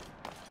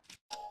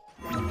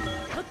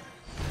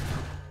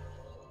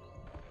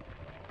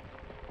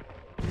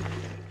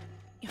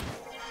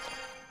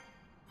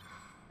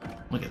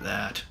 Look at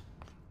that.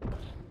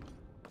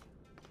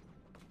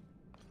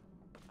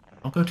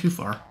 Don't go too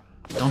far.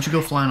 Don't you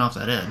go flying off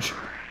that edge.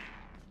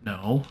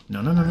 No.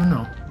 No, no, no, no,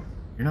 no.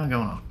 You're not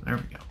going off. There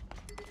we go.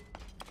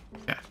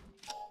 Okay.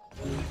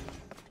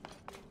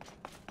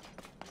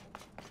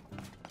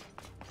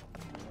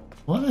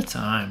 What a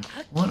time.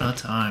 What a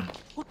time.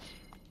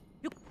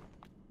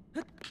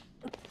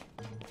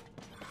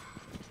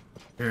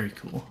 Very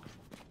cool.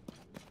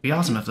 Be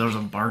awesome if there was a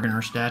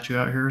bargainer statue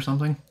out here or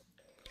something.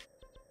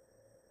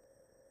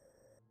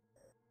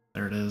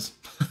 There it is.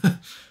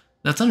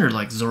 That's under,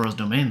 like, Zora's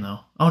domain, though.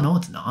 Oh, no,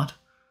 it's not.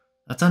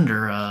 That's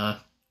under,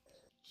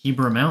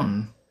 Hebra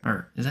Mountain.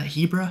 Or, is that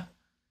Hebra?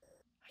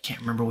 I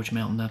can't remember which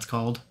mountain that's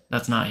called.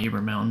 That's not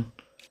Hebra Mountain.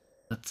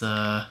 That's,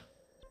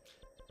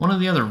 one of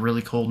the other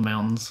really cold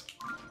mountains.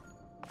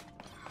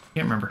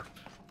 Can't remember.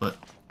 But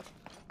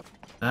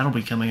that'll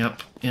be coming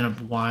up in a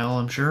while,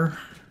 I'm sure.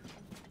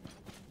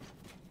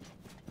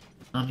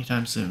 Not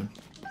anytime soon.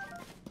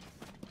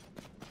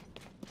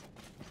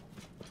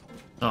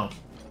 Oh.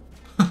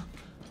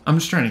 I'm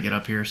just trying to get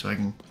up here so I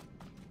can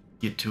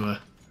get to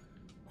a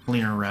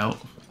cleaner route.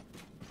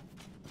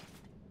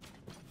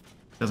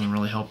 Doesn't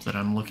really help that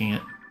I'm looking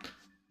at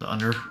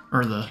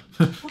the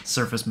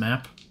surface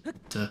map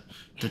to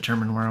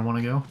determine where I want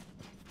to go.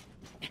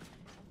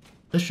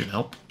 This should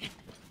help.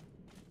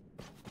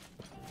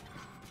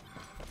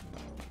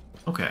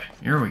 Okay,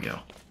 here we go.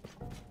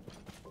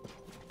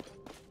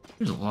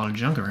 There's a lot of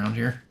junk around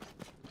here.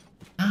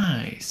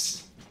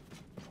 Nice.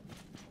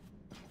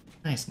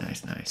 Nice,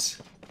 nice,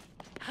 nice.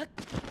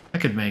 I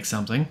could make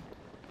something.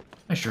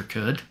 I sure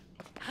could.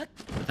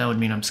 But that would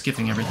mean I'm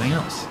skipping everything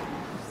else.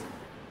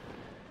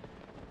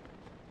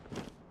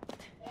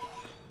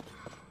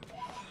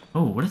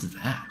 Oh, what is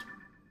that?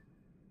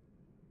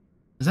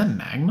 Is that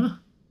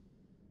magma?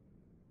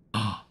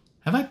 Oh,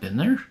 have I been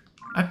there?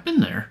 I've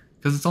been there,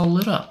 because it's all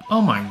lit up.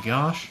 Oh my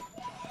gosh.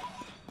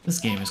 This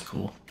game is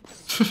cool.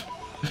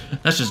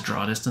 That's just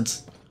draw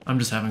distance. I'm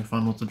just having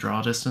fun with the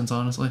draw distance,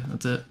 honestly.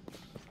 That's it.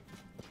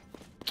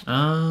 Where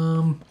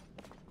am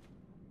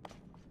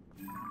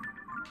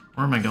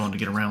I going to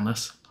get around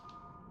this?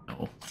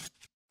 Oh.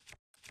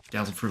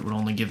 Dazzle Fruit would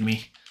only give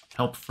me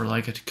help for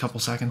like a couple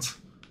seconds.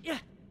 Yeah.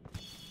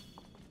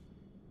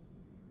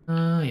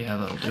 Yeah,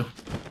 that'll do.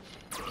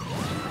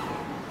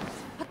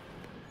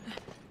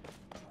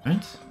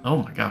 Right?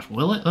 Oh my gosh,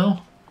 will it though?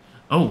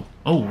 Oh,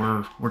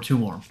 we're too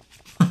warm.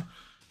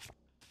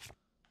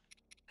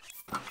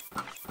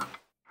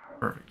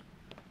 Perfect.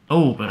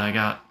 Oh, but I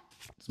got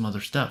some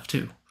other stuff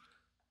too.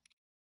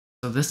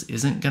 So this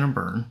isn't gonna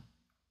burn,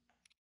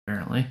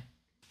 apparently.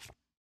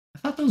 I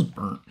thought those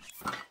burnt.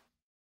 Am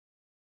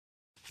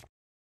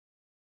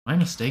I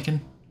mistaken?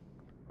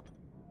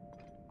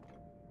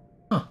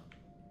 Huh.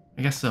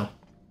 I guess so.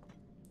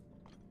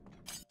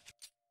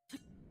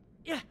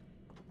 Yeah.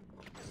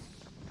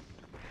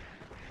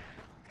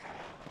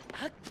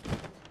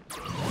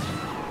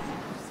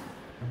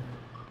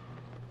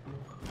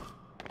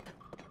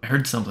 I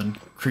heard something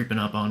creeping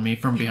up on me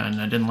from behind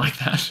and I didn't like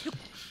that.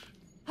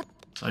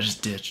 So I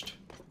just ditched.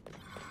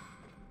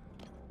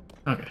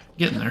 Okay,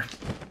 getting there.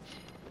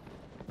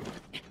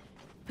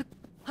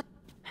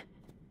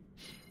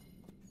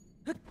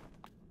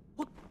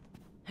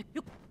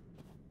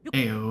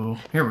 Heyo,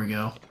 here we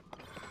go.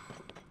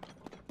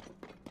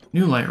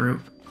 New light route.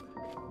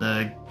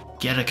 The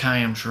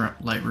Getakayam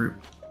light route.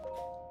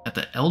 At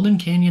the Elden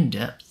Canyon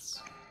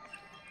depths.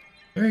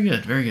 Very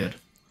good, very good.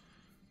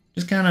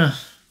 Just kind of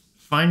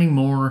finding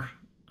more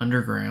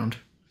underground.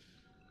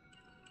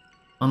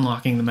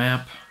 Unlocking the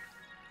map.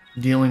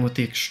 Dealing with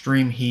the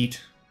extreme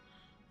heat.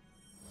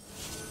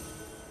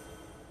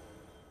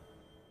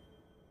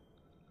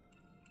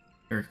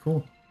 Very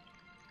cool.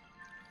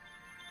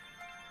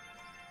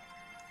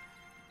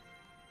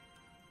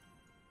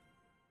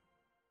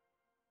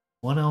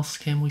 What else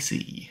can we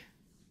see?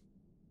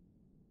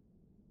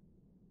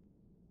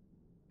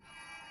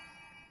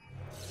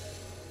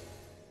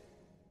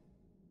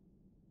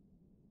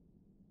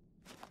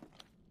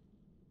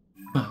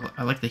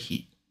 I like the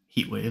heat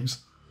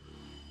waves.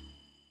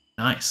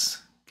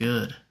 Nice.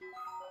 Good.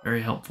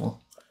 Very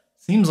helpful.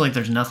 Seems like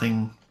there's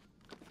nothing...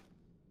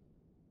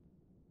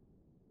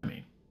 I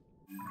mean,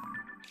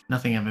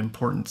 nothing of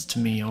importance to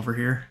me over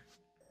here.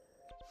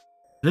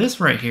 This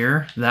right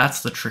here,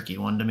 that's the tricky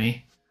one to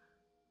me.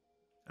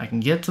 I can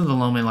get to the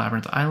Lome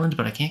Labyrinth Island,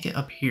 but I can't get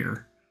up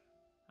here.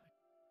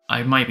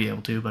 I might be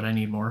able to, but I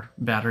need more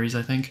batteries,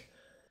 I think.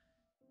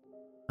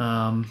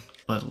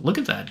 But look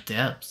at that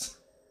depths.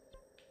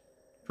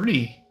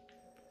 Pretty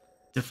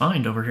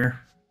defined over here.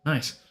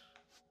 Nice.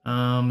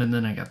 And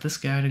then I got this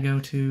guy to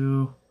go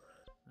to.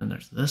 Then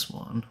there's this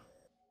one.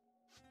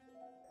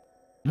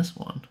 This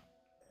one.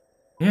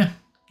 Yeah.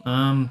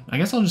 I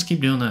guess I'll just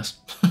keep doing this.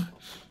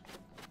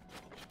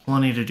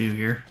 Plenty to do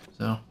here,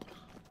 so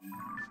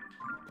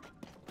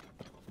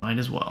might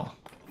as well.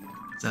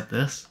 Is that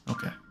this?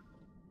 Okay.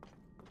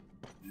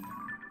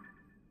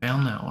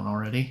 Found that one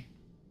already.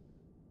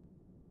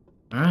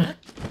 Alright,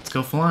 let's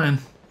go flying.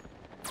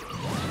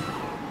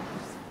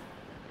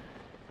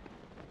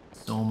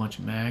 So much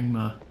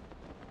magma.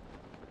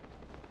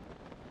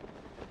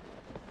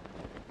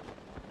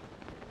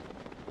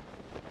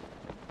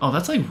 Oh,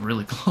 that's like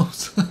really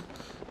close. I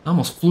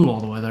almost flew all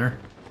the way there.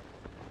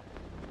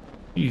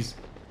 Jeez.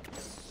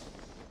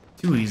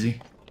 Too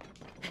easy.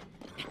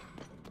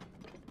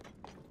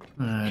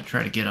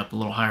 Try to get up a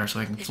little higher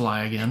so I can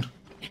fly again.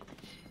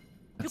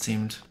 That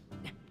seemed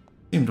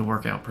to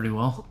work out pretty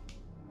well.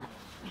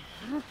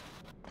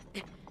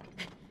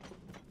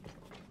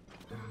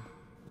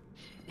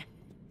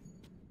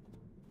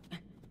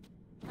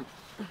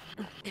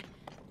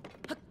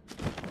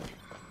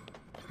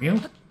 There we go.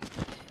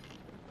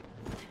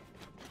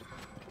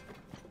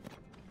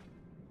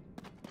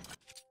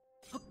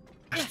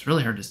 Gosh, it's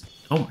really hard to...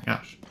 Oh my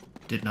gosh.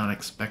 Did not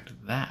expect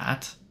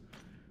that.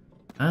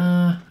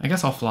 I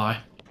guess I'll fly.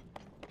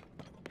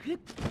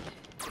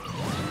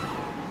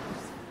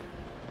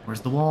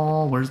 Where's the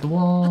wall? Where's the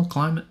wall?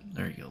 Climb it.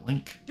 There you go,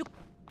 Link.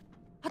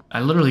 I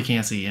literally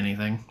can't see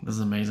anything. This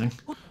is amazing.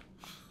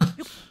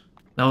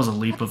 That was a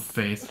leap of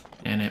faith,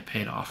 and it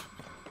paid off.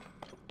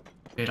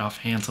 Paid off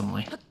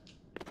handsomely.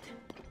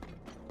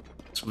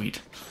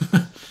 Sweet.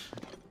 That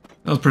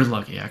was pretty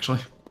lucky,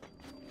 actually.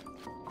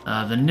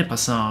 The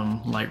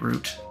Nipasam light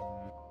route.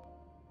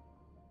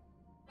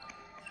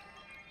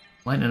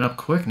 Lighten it up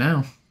quick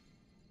now.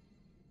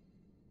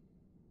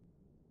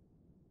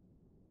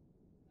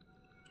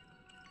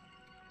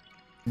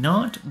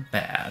 Not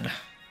bad.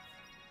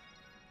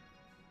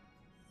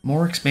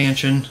 More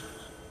expansion,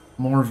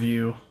 more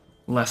view,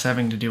 less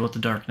having to deal with the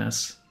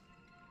darkness.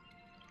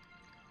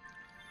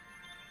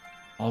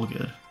 All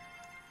good.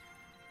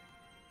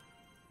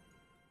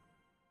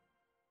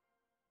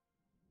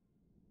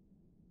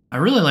 I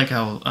really like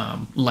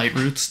how light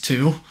routes,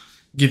 too,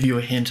 give you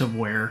a hint of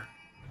where,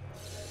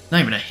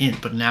 not even a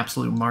hint, but an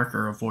absolute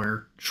marker of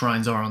where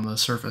shrines are on the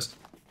surface.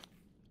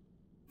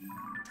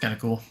 It's kind of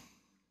cool.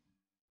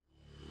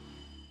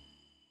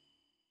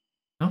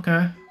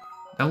 Okay,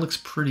 that looks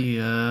pretty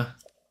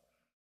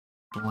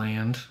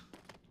bland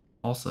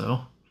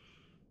also.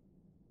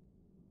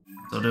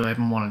 So do I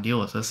even want to deal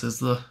with this is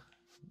the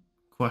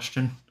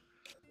question.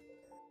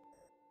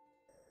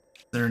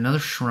 Is there another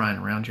shrine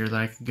around here that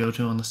I could go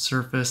to on the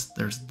surface?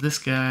 There's this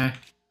guy.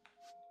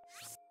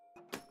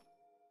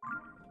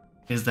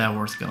 Is that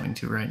worth going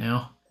to right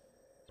now?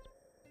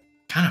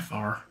 Kind of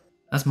far.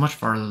 That's much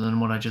farther than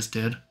what I just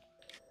did.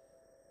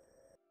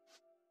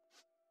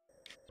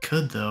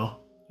 Could though.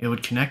 It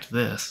would connect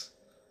this.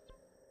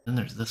 Then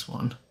there's this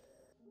one.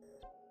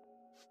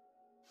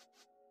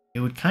 It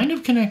would kind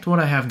of connect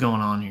what I have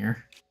going on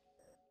here.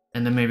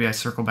 And then maybe I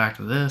circle back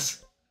to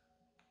this.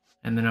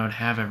 And then I would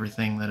have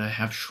everything that I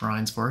have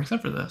shrines for,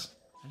 except for this.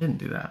 I didn't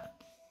do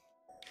that.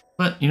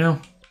 But, you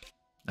know,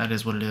 that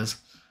is what it is.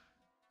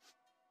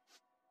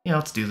 Yeah,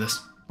 let's do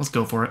this. Let's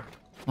go for it.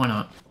 Why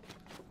not?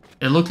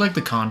 It looked like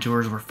the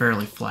contours were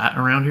fairly flat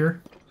around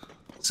here.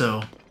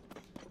 So,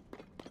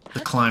 the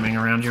climbing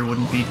around here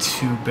wouldn't be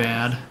too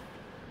bad.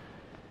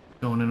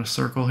 Going in a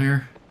circle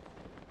here.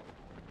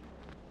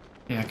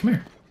 Yeah, come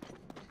here.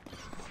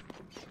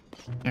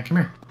 Yeah, come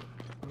here.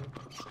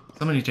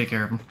 Somebody take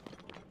care of him.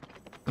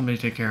 Somebody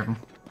take care of him.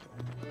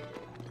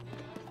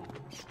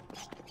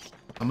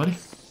 Somebody?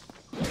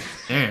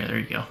 There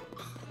you go.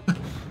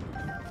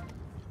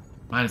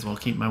 Might as well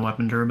keep my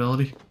weapon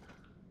durability.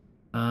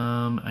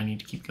 I need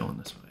to keep going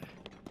this way.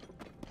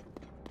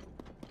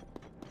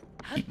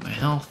 Keep my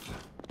health.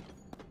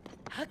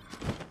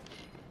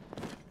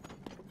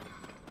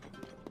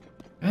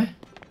 Okay.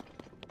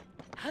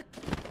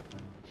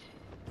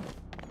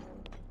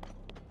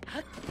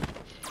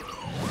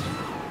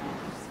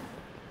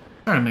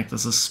 Try to make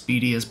this as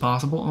speedy as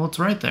possible. Oh, it's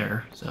right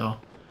there, so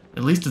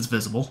at least it's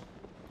visible.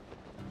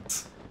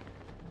 It's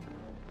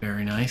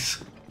very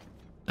nice.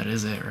 That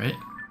is it, right?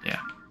 Yeah.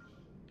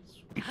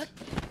 Sweet.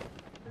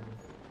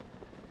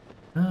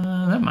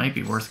 That might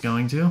be worth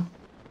going to.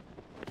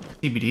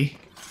 TBD.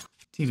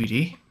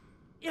 TBD.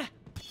 Yep,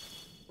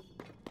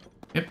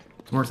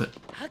 it's worth it.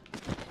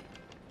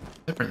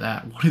 Except for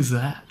that. What is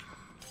that?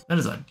 That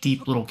is a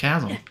deep little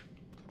chasm.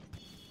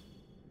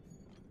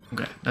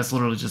 Okay, that's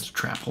literally just a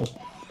trap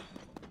hole.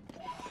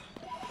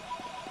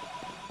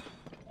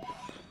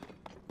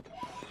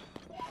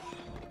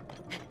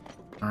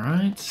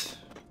 Alright.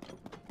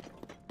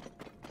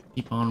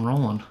 Keep on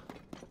rolling.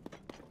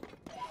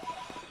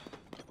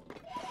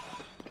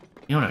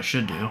 You know what I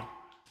should do?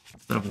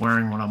 Instead of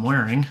wearing what I'm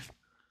wearing,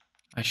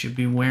 I should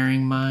be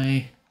wearing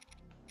my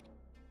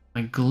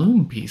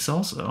gloom piece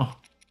also.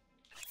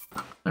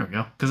 There we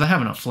go. Because I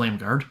have enough flame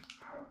guard.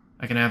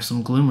 I can have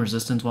some gloom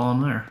resistance while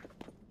I'm there.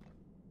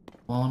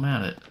 While I'm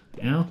at it,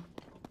 you know?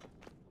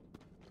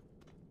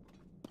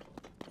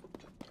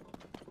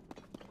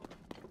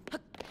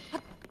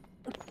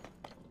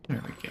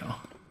 There we go.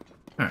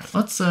 Alright,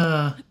 let's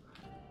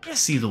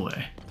see the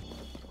way.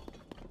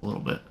 A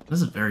little bit.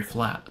 This is very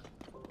flat.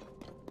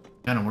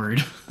 Kinda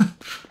worried.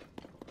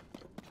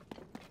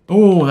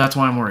 Oh, that's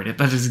why I'm worried.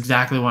 That is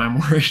exactly why I'm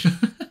worried.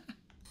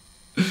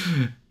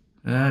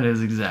 That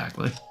is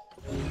exactly.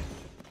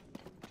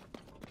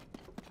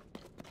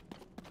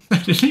 I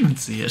didn't even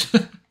see it.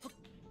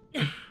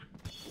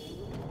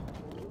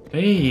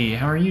 Hey,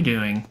 how are you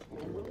doing?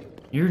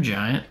 You're a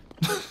giant.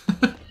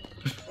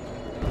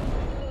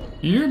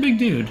 You're a big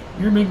dude.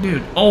 You're a big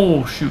dude.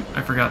 Oh, shoot.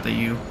 I forgot that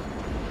you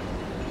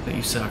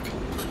suck.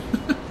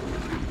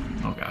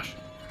 Oh, gosh.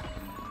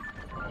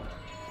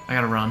 I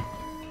gotta run.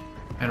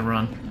 I gotta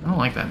run. I don't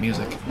like that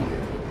music.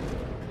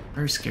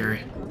 Very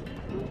scary.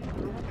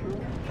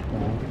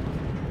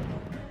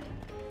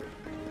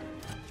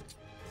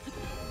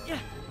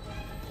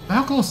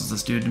 How close is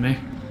this dude to me?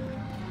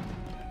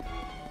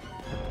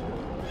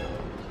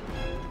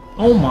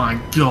 Oh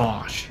my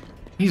gosh.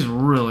 He's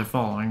really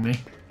following me.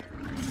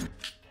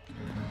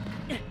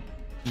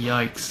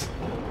 Yikes.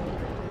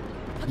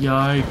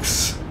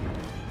 Yikes.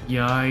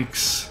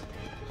 Yikes.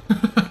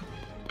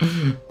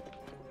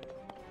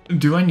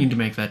 Do I need to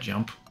make that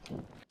jump?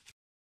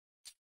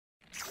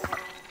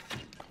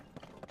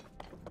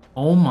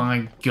 Oh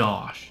my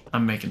gosh.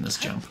 I'm making this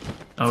jump.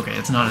 Okay,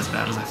 it's not as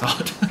bad as I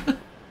thought.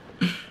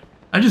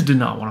 I just did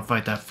not want to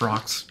fight that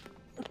Frox.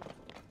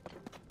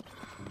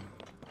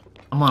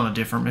 I'm on a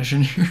different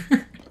mission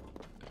here.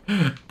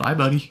 Bye,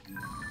 buddy.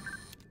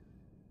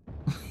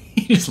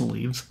 He just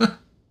leaves.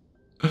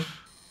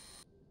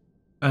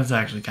 That's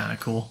actually kind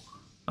of cool.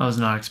 I was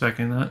not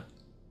expecting that.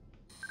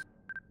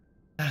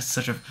 That's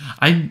such a...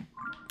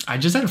 I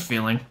just had a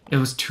feeling it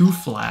was too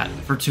flat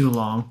for too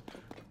long.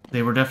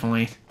 They were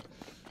definitely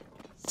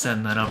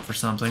setting that up for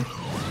something.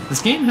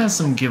 This game has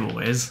some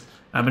giveaways.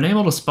 I've been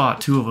able to spot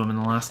 2 of them in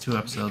the last 2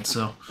 episodes,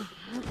 so...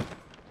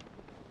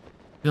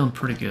 feeling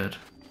pretty good.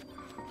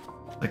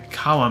 The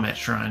Kawamet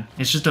Shrine.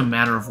 It's just a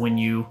matter of when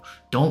you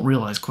don't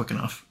realize quick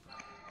enough.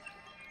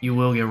 You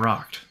will get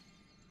rocked.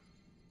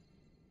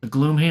 The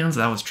gloom hands,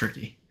 that was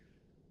tricky.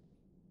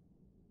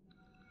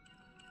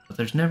 But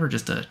there's never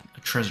just a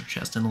treasure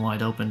chest in the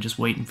wide open just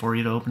waiting for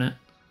you to open it.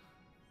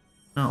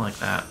 Not like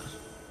that.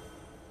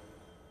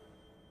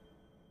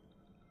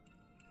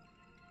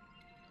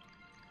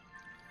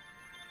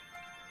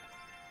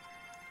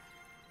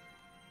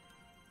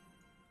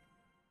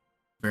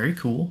 Very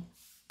cool.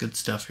 Good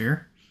stuff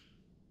here.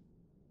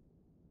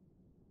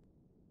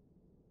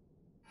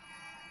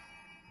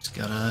 Just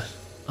gotta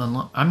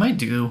unlock. I might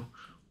do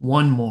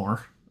one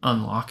more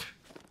unlock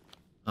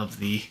of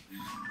the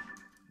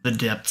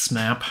depths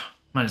map.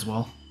 Might as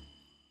well.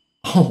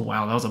 Oh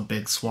wow, that was a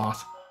big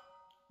swath.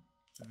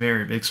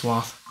 Very big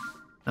swath.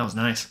 That was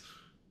nice.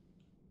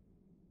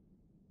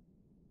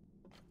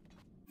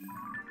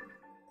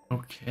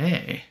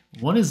 Okay,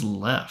 what is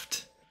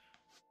left?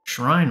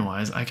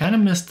 Shrine-wise, I kind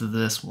of missed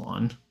this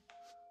one.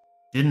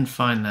 Didn't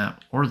find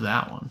that, or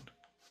that one.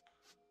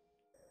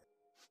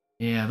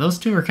 Yeah, those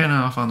two are kind of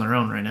off on their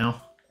own right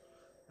now.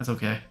 That's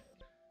okay.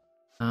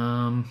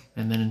 And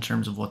then in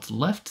terms of what's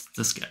left,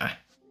 this guy.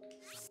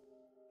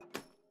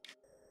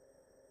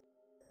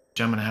 Which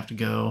I'm gonna have to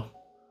go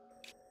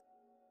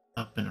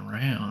up and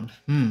around.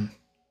 I'm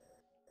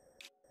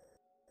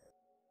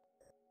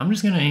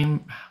just gonna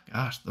aim...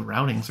 Gosh, the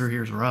routing through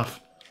here is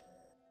rough.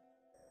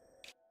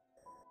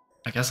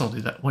 I guess I'll do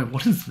that. Wait,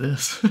 what is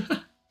this?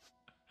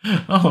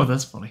 Oh,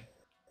 that's funny.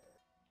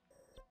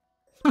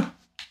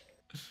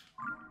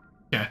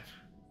 Okay,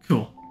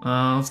 cool.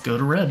 Let's go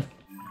to red.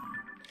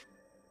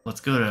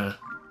 Let's go to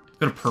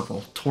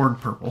purple.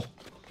 Toward purple.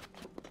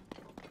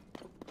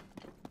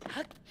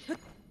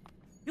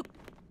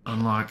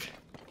 Unlock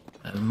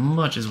as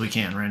much as we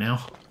can right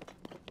now.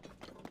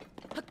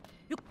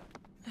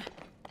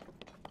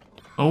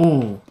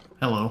 Oh,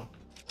 hello.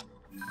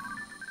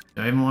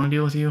 Do I even want to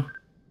deal with you?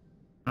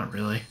 Not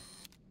really.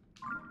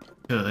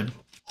 Good.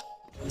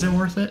 Is it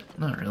worth it?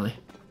 Not really.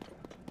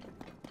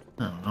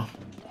 I don't know.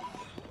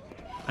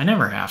 I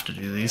never have to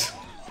do these.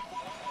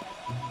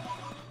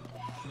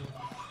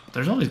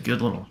 There's always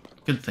good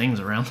things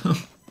around them.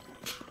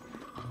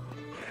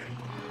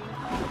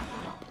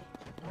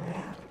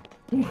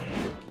 Ooh,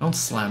 don't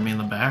slap me in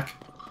the back.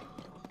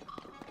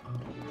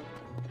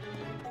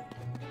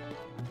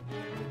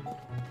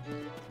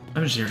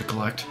 I'm just here to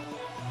collect.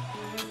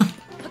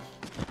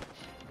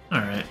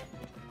 Alright.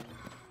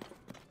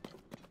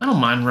 I don't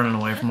mind running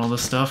away from all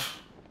this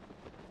stuff.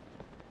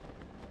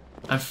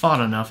 I've fought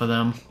enough of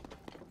them.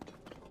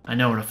 I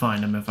know where to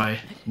find them if I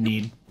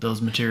need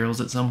those materials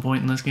at some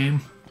point in this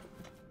game.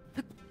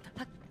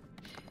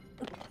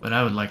 But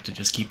I would like to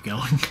just keep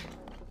going.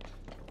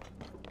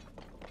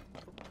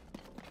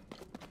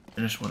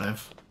 Finish what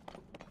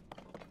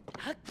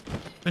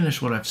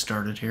I've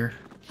started here.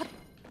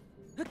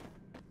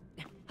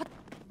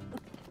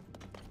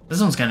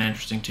 This one's kind of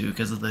interesting too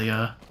because of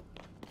the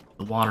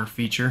water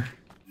feature.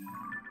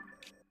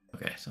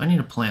 Okay, so I need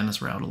to plan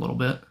this route a little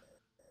bit.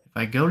 If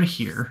I go to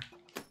here,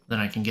 then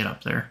I can get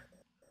up there.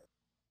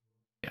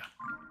 Yeah.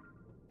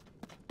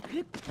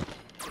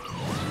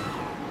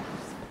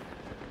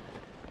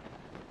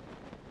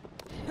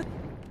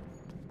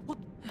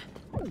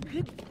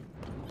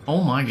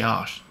 Oh my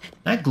gosh.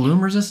 That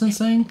gloom resistance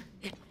thing?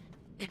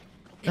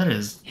 That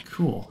is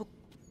cool.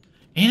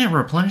 And it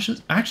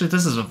replenishes... Actually,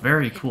 this is a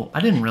very cool... I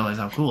didn't realize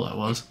how cool that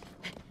was.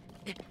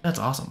 That's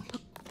awesome.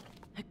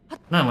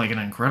 Not like an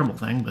incredible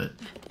thing, but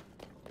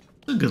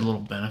it's a good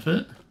little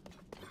benefit.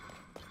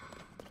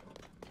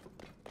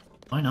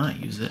 Why not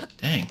use it?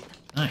 Dang.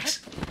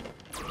 Nice.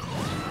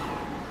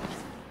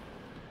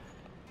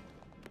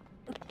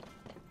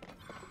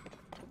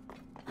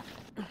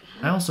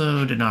 I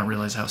also did not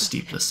realize how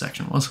steep this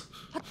section was.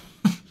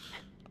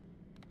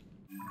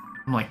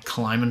 I'm like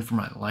climbing for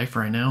my life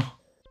right now.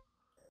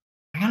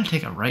 I gotta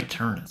take a right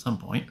turn at some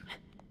point.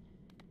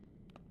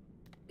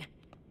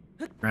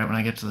 Right when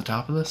I get to the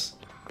top of this?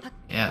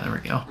 Yeah, there we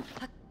go.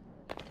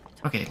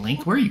 Okay,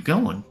 Link, where are you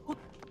going?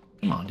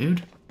 Come on,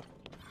 dude.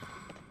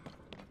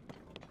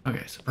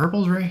 Okay, so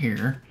purple's right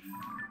here.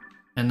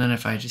 And then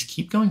if I just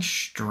keep going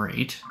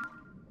straight...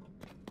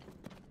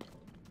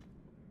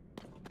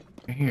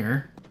 Right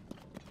here.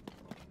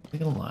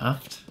 Take a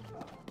left.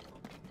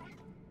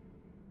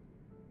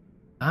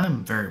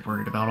 I'm very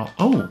worried about all...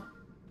 Oh!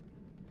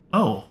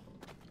 Oh!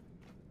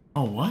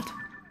 Oh, what?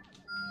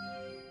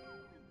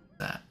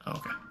 That. Oh,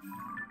 okay.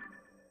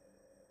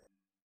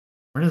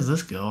 Where does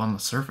this go on the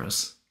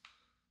surface?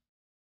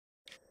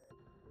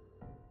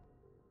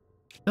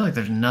 I feel like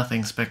there's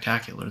nothing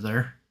spectacular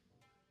there.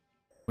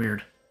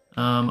 Weird.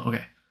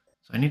 Okay.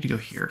 So I need to go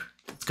here.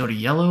 Let's go to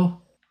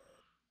yellow.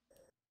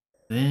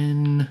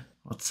 Then,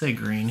 let's say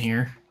green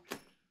here.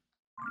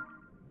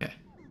 Okay.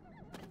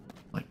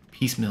 Like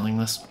piecemealing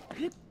this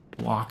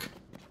walk.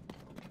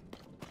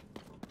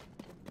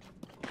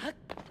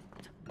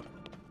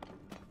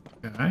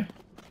 Okay.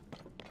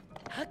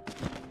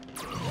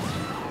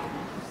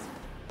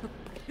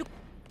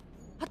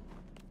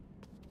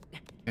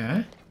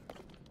 Okay.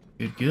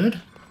 Good,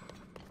 good.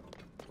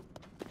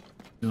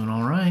 Doing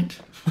all right.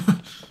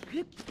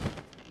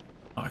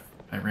 Oh,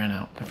 I ran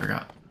out. I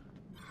forgot.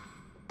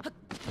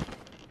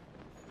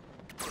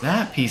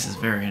 That piece is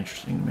very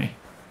interesting to me.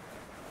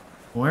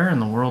 Where in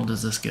the world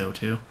does this go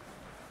to?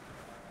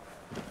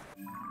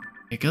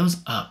 It goes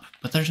up,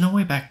 but there's no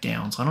way back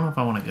down, so I don't know if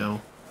I want to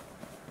go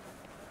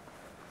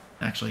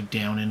actually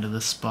down into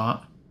this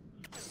spot.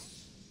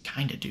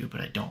 Kinda do,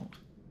 but I don't.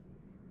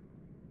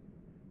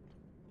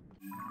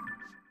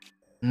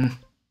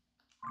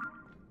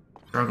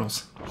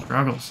 Struggles.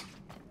 Struggles.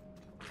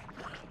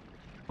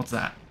 What's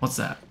that? What's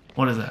that?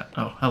 What is that?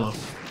 Oh, hello.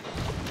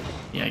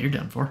 Yeah, you're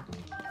done for.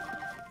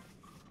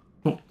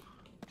 Cool.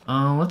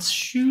 Let's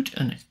shoot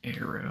an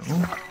arrow.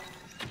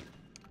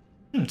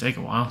 It's gonna take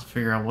a while to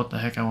figure out what the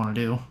heck I want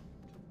to do.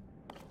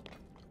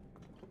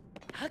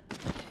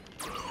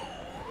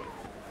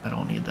 I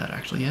don't need that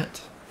actually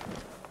yet.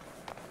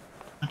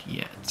 Not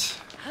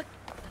yet.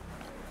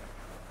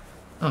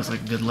 That looks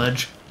like a good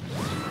ledge.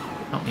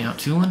 Help me out,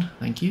 Tulin.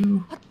 Thank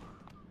you.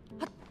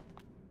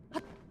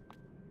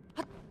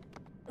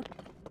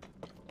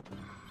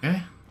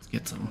 Okay, let's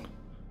get some.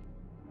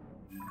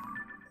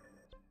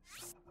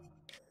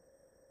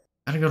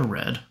 Gotta go to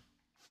red.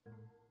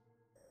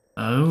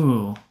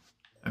 Oh,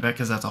 I bet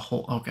because that's a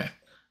whole. Okay,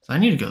 so I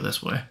need to go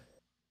this way.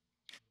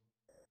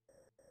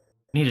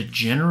 I need to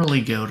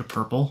generally go to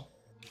purple,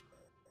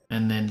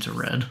 and then to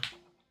red,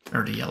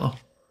 or to yellow,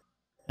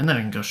 and then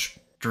I can go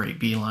straight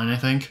beeline, I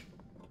think.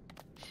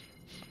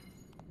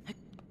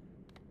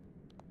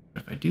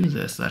 If I do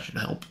this, that should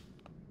help.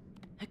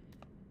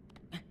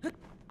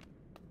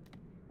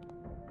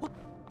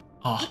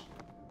 Oh,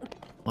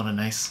 what a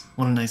nice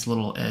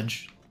little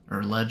edge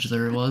or ledge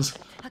there was.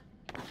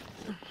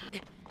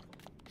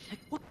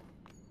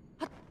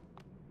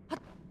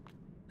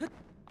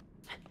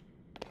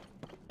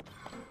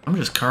 I'm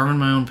just carving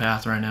my own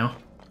path right now.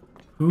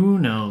 Who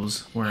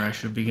knows where I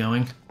should be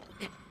going?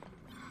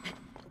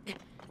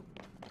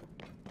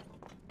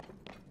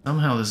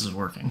 Somehow this is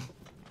working.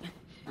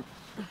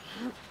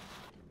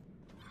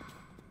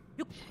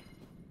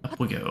 Up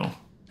we go.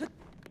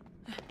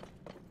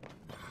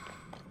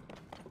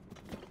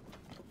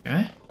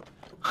 Okay.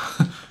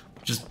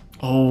 Just,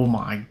 oh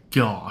my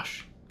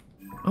gosh.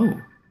 Oh,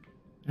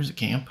 there's a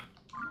camp.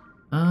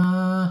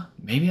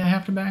 Maybe I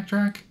have to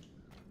backtrack?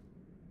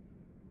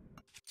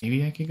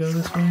 Maybe I could go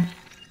this way?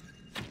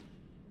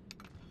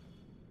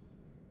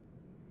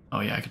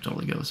 Oh yeah, I could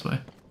totally go this way.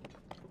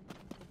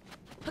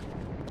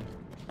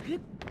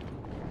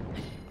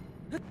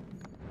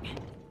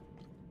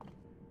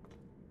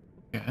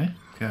 Okay,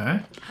 okay.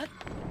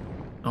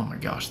 Oh my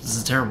gosh, this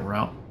is a terrible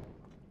route.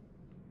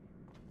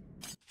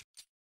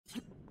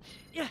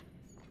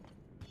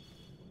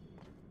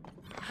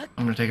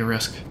 I'm gonna take a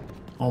risk.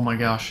 Oh my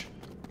gosh.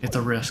 It's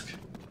a risk.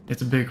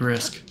 It's a big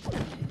risk.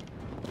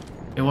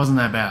 It wasn't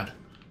that bad.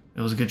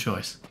 It was a good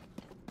choice.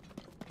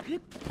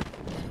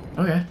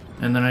 Okay,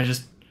 and then I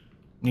just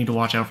need to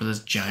watch out for this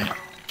giant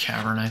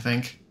cavern, I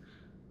think.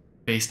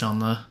 Based on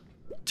the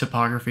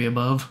topography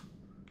above.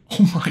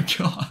 Oh my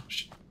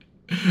gosh.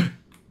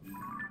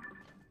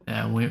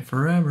 That went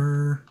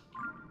forever.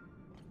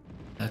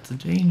 That's a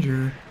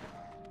danger.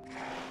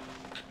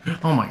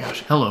 Oh my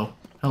gosh. Hello.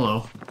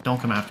 Hello. Don't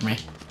come after me.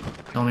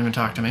 Don't even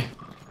talk to me.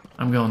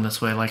 I'm going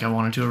this way like I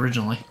wanted to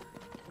originally.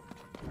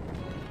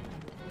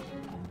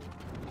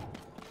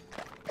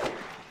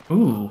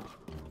 Ooh.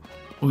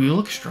 Ooh, you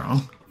look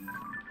strong.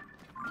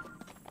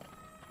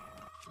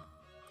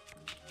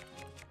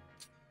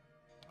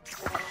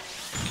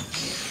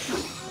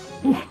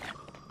 Ooh.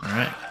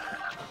 Alright.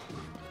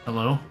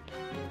 Hello.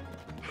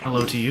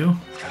 Hello to you.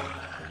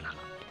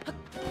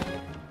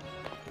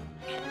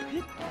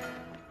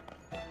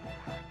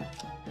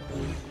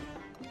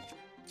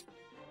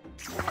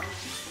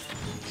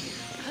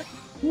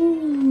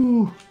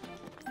 Ooh.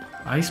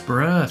 Ice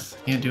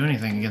breath. Can't do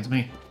anything against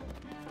me.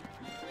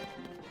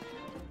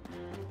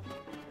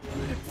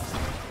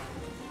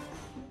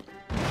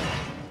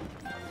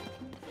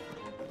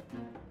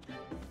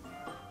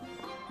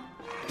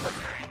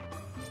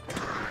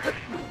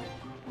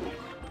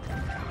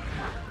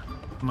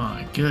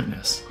 My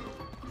goodness.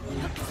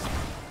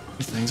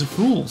 These things are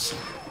fools.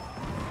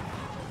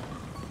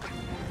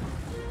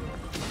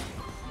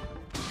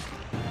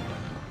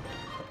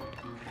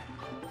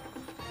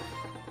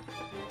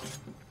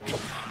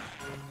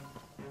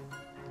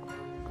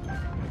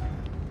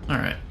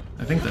 Alright,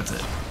 I think that's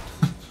it.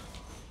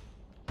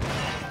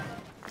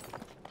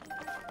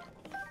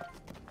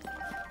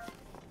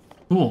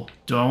 Cool.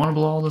 Do I want to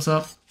blow all this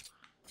up?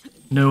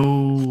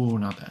 No,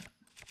 not that.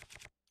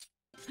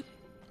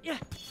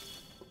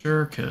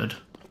 Sure could.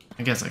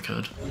 I guess I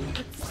could.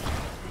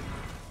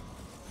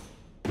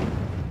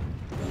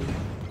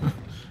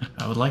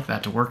 I would like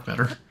that to work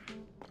better.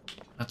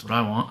 That's what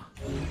I want.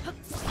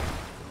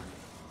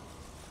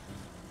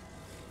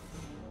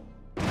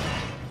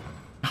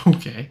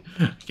 Okay,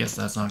 I guess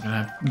that's not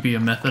gonna be a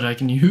method I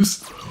can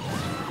use.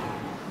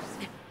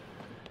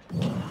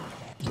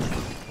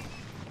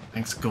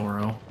 Thanks,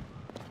 Goro.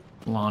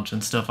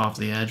 Launching stuff off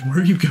the edge. Where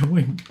are you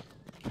going?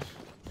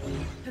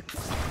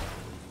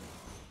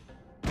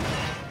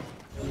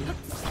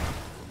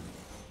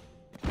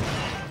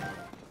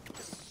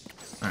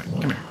 Alright,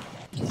 come here.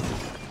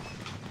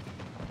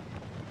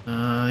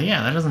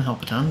 Yeah, that doesn't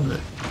help a ton, but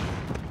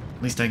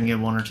at least I can get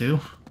one or two.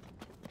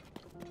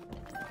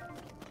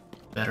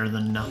 Better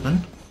than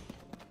nothing.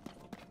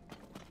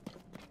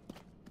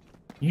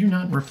 You're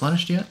not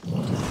replenished yet?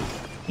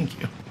 Thank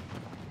you.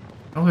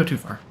 Don't go too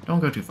far. Don't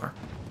go too far.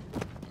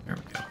 There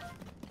we go.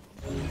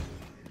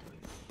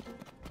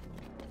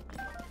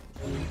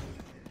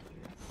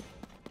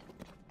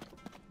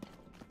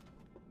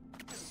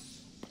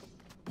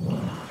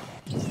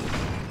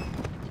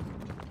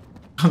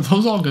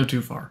 Those all go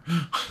too far.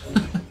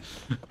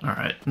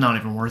 Alright, not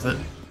even worth it.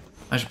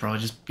 I should probably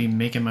just be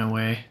making my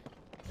way.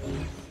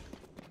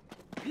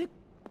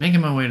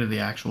 Making my way to the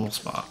actual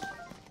spot.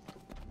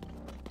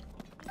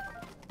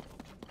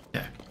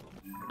 Okay.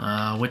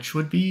 Which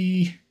would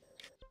be...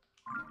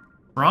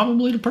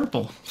 probably the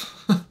purple.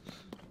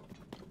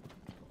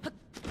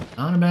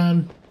 Not a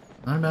bad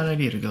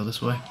idea to go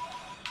this way.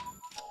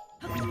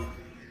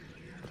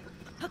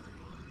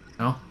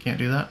 No, can't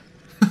do that.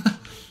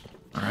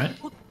 Alright.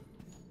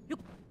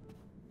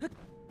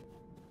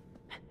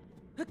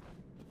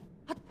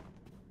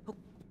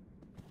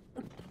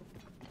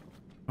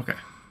 Okay.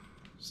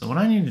 So what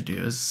I need to do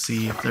is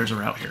see if there's a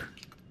route here.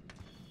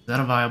 Is that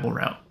a viable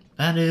route?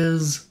 That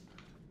is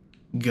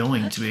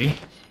going to be.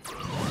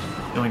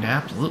 Going to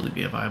absolutely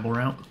be a viable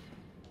route.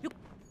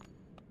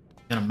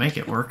 Gonna make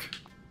it work.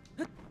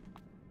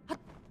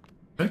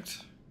 Perfect.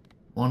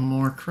 One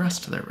more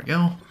crest. There we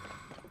go.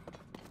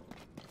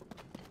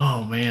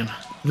 Oh man,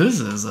 this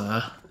is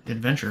a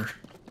adventure.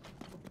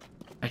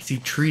 I see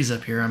trees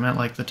up here. I'm at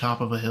like the top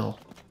of a hill.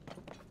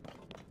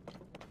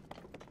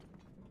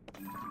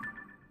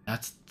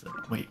 That's the...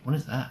 wait, what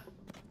is that?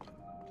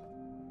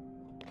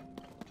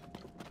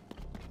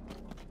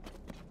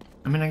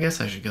 I mean, I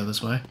guess I should go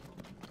this way.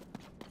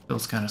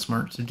 Feels kind of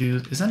smart to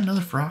do. Is that another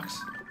Frox?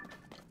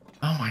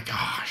 Oh my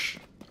gosh.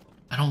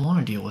 I don't want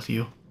to deal with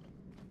you.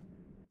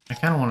 I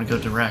kind of want to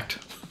go direct.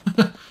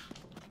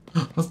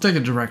 Let's take a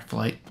direct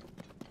flight.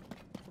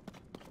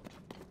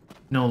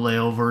 No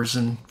layovers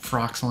in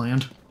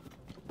Froxland.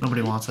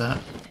 Nobody wants that.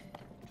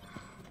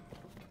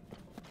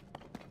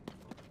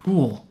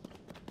 Cool.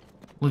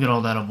 Look at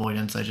all that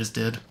avoidance I just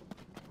did.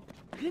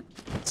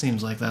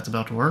 Seems like that's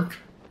about to work.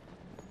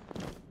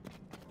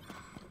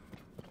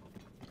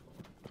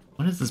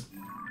 What is this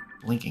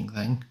blinking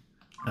thing?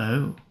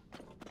 Oh.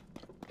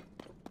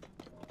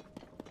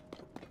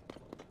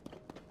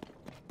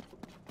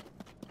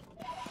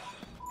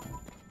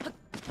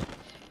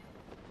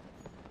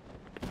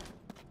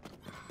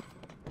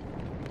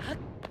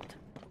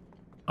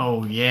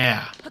 Oh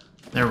yeah.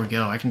 There we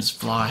go. I can just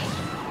fly.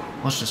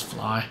 Let's just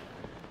fly.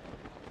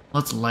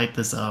 Let's light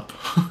this up.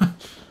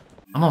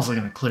 I'm also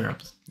going to clear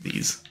up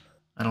these.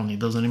 I don't need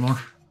those anymore.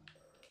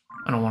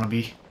 I don't want to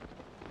be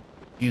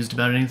used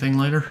about anything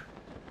later.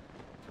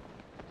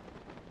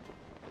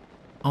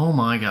 Oh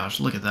my gosh,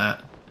 look at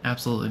that.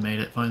 Absolutely made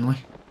it, finally.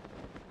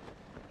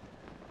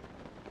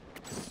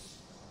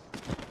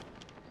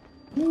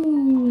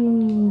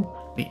 Ooh,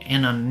 the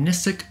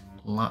Anonisic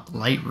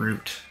Light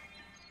Route.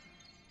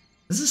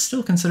 This is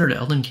still considered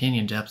Elden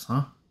Canyon depths,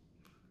 huh?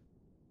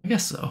 I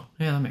guess so.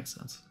 Yeah, that makes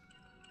sense.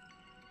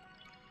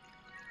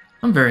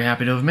 I'm very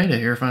happy to have made it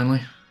here,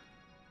 finally.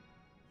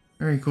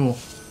 Very cool.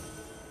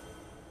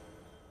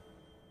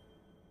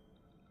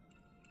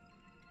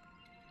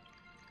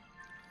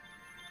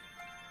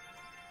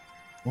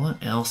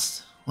 What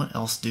else? What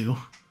else do?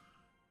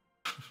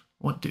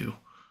 What do?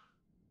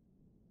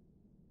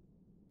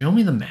 Show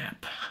me the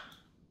map.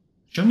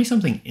 Show me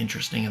something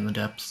interesting in the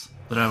depths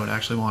that I would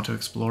actually want to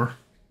explore.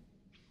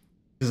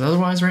 Because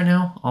otherwise right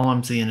now, all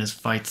I'm seeing is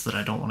fights that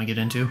I don't want to get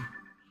into.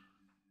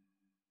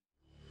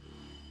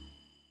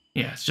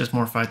 Yeah, it's just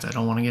more fights I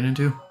don't want to get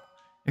into.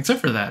 Except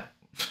for that.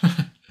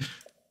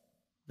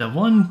 That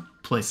one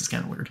place is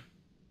kind of weird.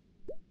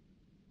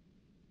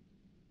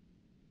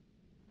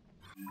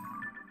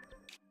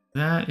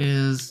 That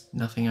is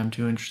nothing I'm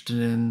too interested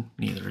in.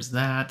 Neither is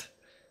that.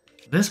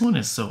 This one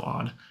is so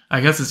odd.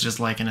 I guess it's just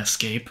like an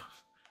escape.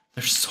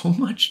 There's so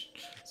much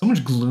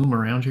gloom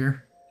around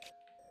here.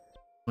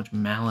 So much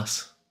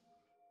malice.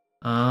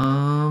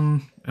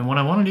 And what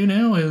I want to do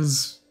now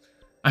is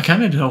I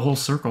kind of did a whole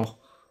circle,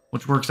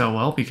 which works out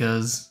well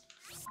because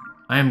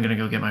I am going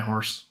to go get my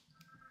horse.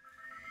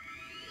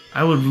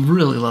 I would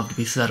really love to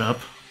be set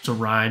up to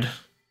ride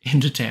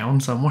into town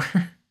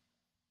somewhere.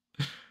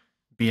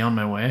 Be on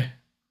my way.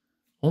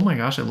 Oh my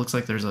gosh, it looks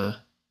like there's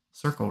a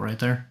circle right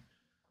there.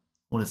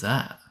 What is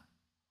that?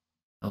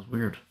 That was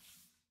weird.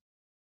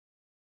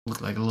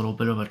 Looked like a little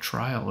bit of a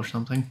trial or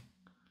something.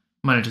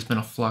 Might have just been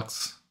a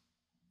flux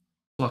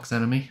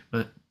enemy,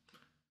 but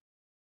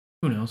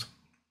who knows.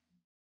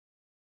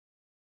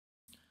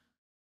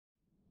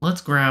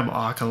 Let's grab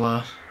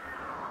Akala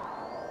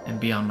and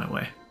be on my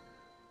way.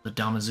 The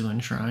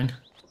Damazuan Shrine.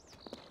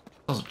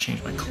 Also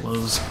change my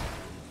clothes.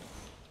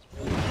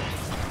 Do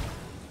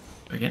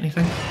I get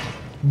anything?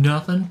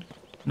 Nothing?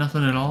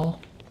 Nothing at all?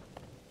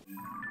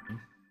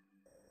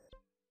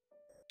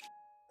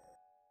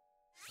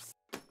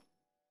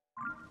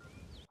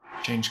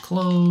 Change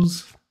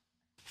clothes.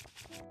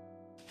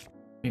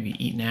 Maybe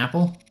eat an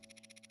apple?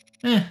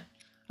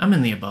 I'm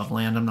in the above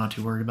land. I'm not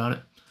too worried about it.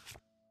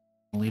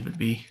 I'll leave it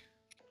be.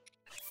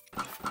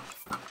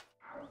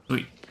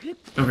 Sweet.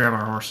 Go grab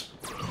our horse.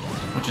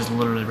 Which is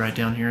literally right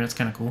down here. That's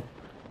kind of cool.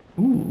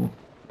 Ooh.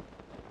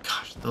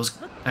 Gosh,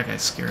 that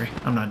guy's scary.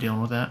 I'm not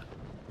dealing with that.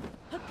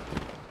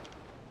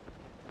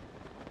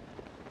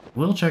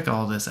 We'll check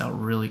all this out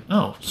really...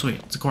 Oh, sweet.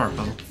 It's a quark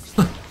puzzle.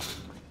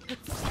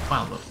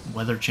 Wow, the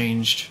weather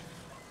changed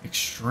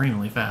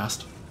extremely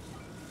fast.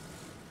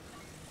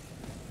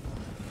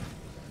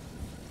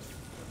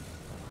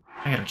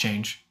 I gotta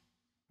change.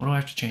 What do I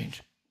have to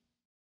change?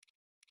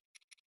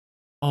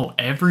 Oh,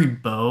 every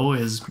bow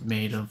is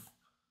made of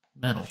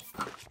metal.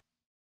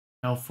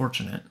 How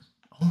fortunate.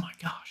 Oh my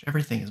gosh,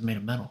 everything is made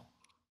of metal.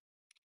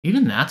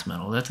 Even that's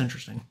metal. That's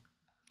interesting.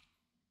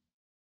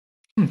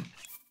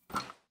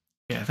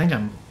 Yeah, I think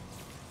I'm...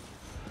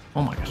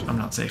 Oh my gosh, I'm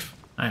not safe.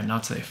 I am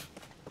not safe.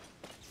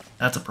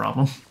 That's a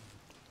problem.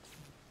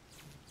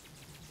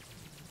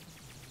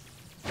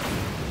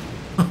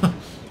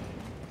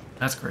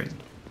 That's crazy.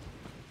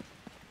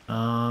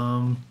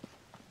 Boom.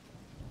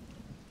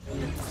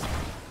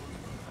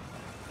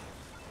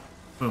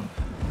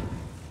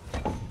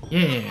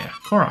 Yeah,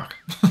 Korok.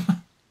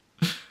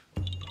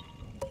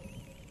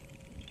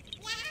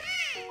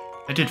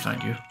 I did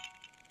find you.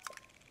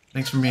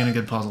 Thanks for being a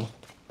good puzzle.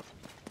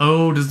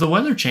 Oh, does the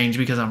weather change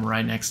because I'm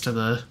right next to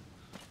the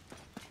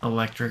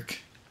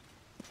electric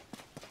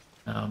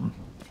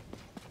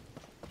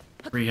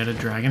three-headed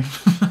dragon?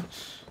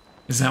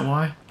 Is that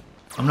why?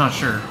 I'm not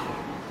sure.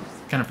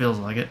 Kind of feels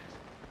like it.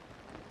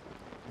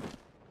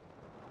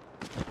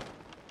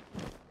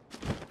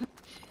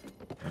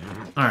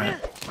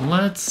 Alright,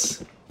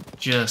 let's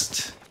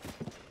just...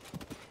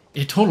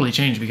 It totally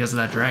changed because of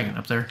that dragon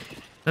up there.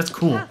 That's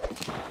cool.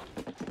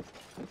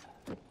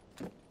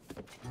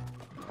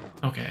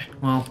 Okay,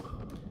 well,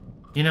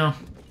 you know,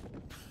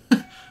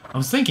 I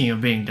was thinking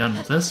of being done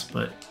with this,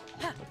 but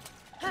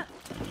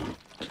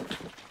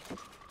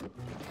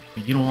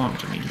you don't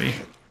want me to be.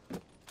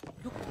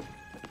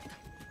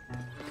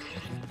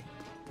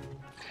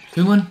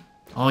 Toolin,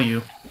 all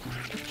you.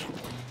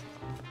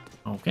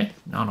 Okay,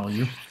 not all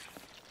you.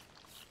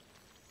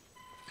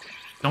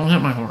 Don't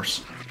hit my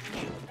horse.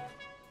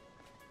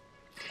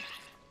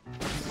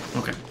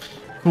 Okay,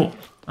 cool.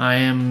 I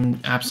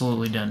am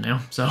absolutely done now,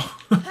 so...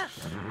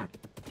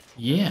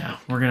 Yeah,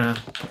 we're gonna...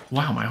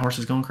 Wow, my horse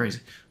is going crazy.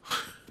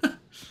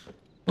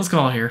 Let's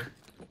call it here.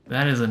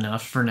 That is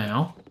enough for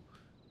now.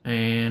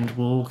 And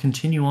we'll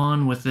continue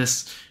on with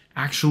this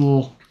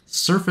actual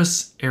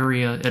surface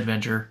area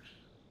adventure.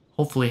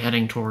 Hopefully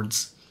heading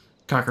towards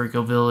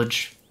Kakariko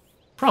Village.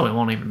 Probably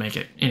won't even make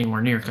it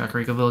anywhere near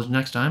Kakariko Village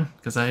next time,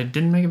 because I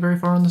didn't make it very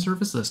far on the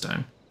surface this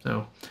time.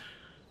 So,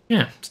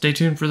 yeah, stay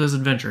tuned for this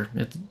adventure.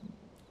 It's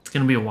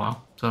going to be a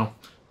while. So,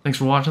 thanks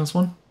for watching this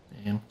one,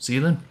 and see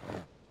you then.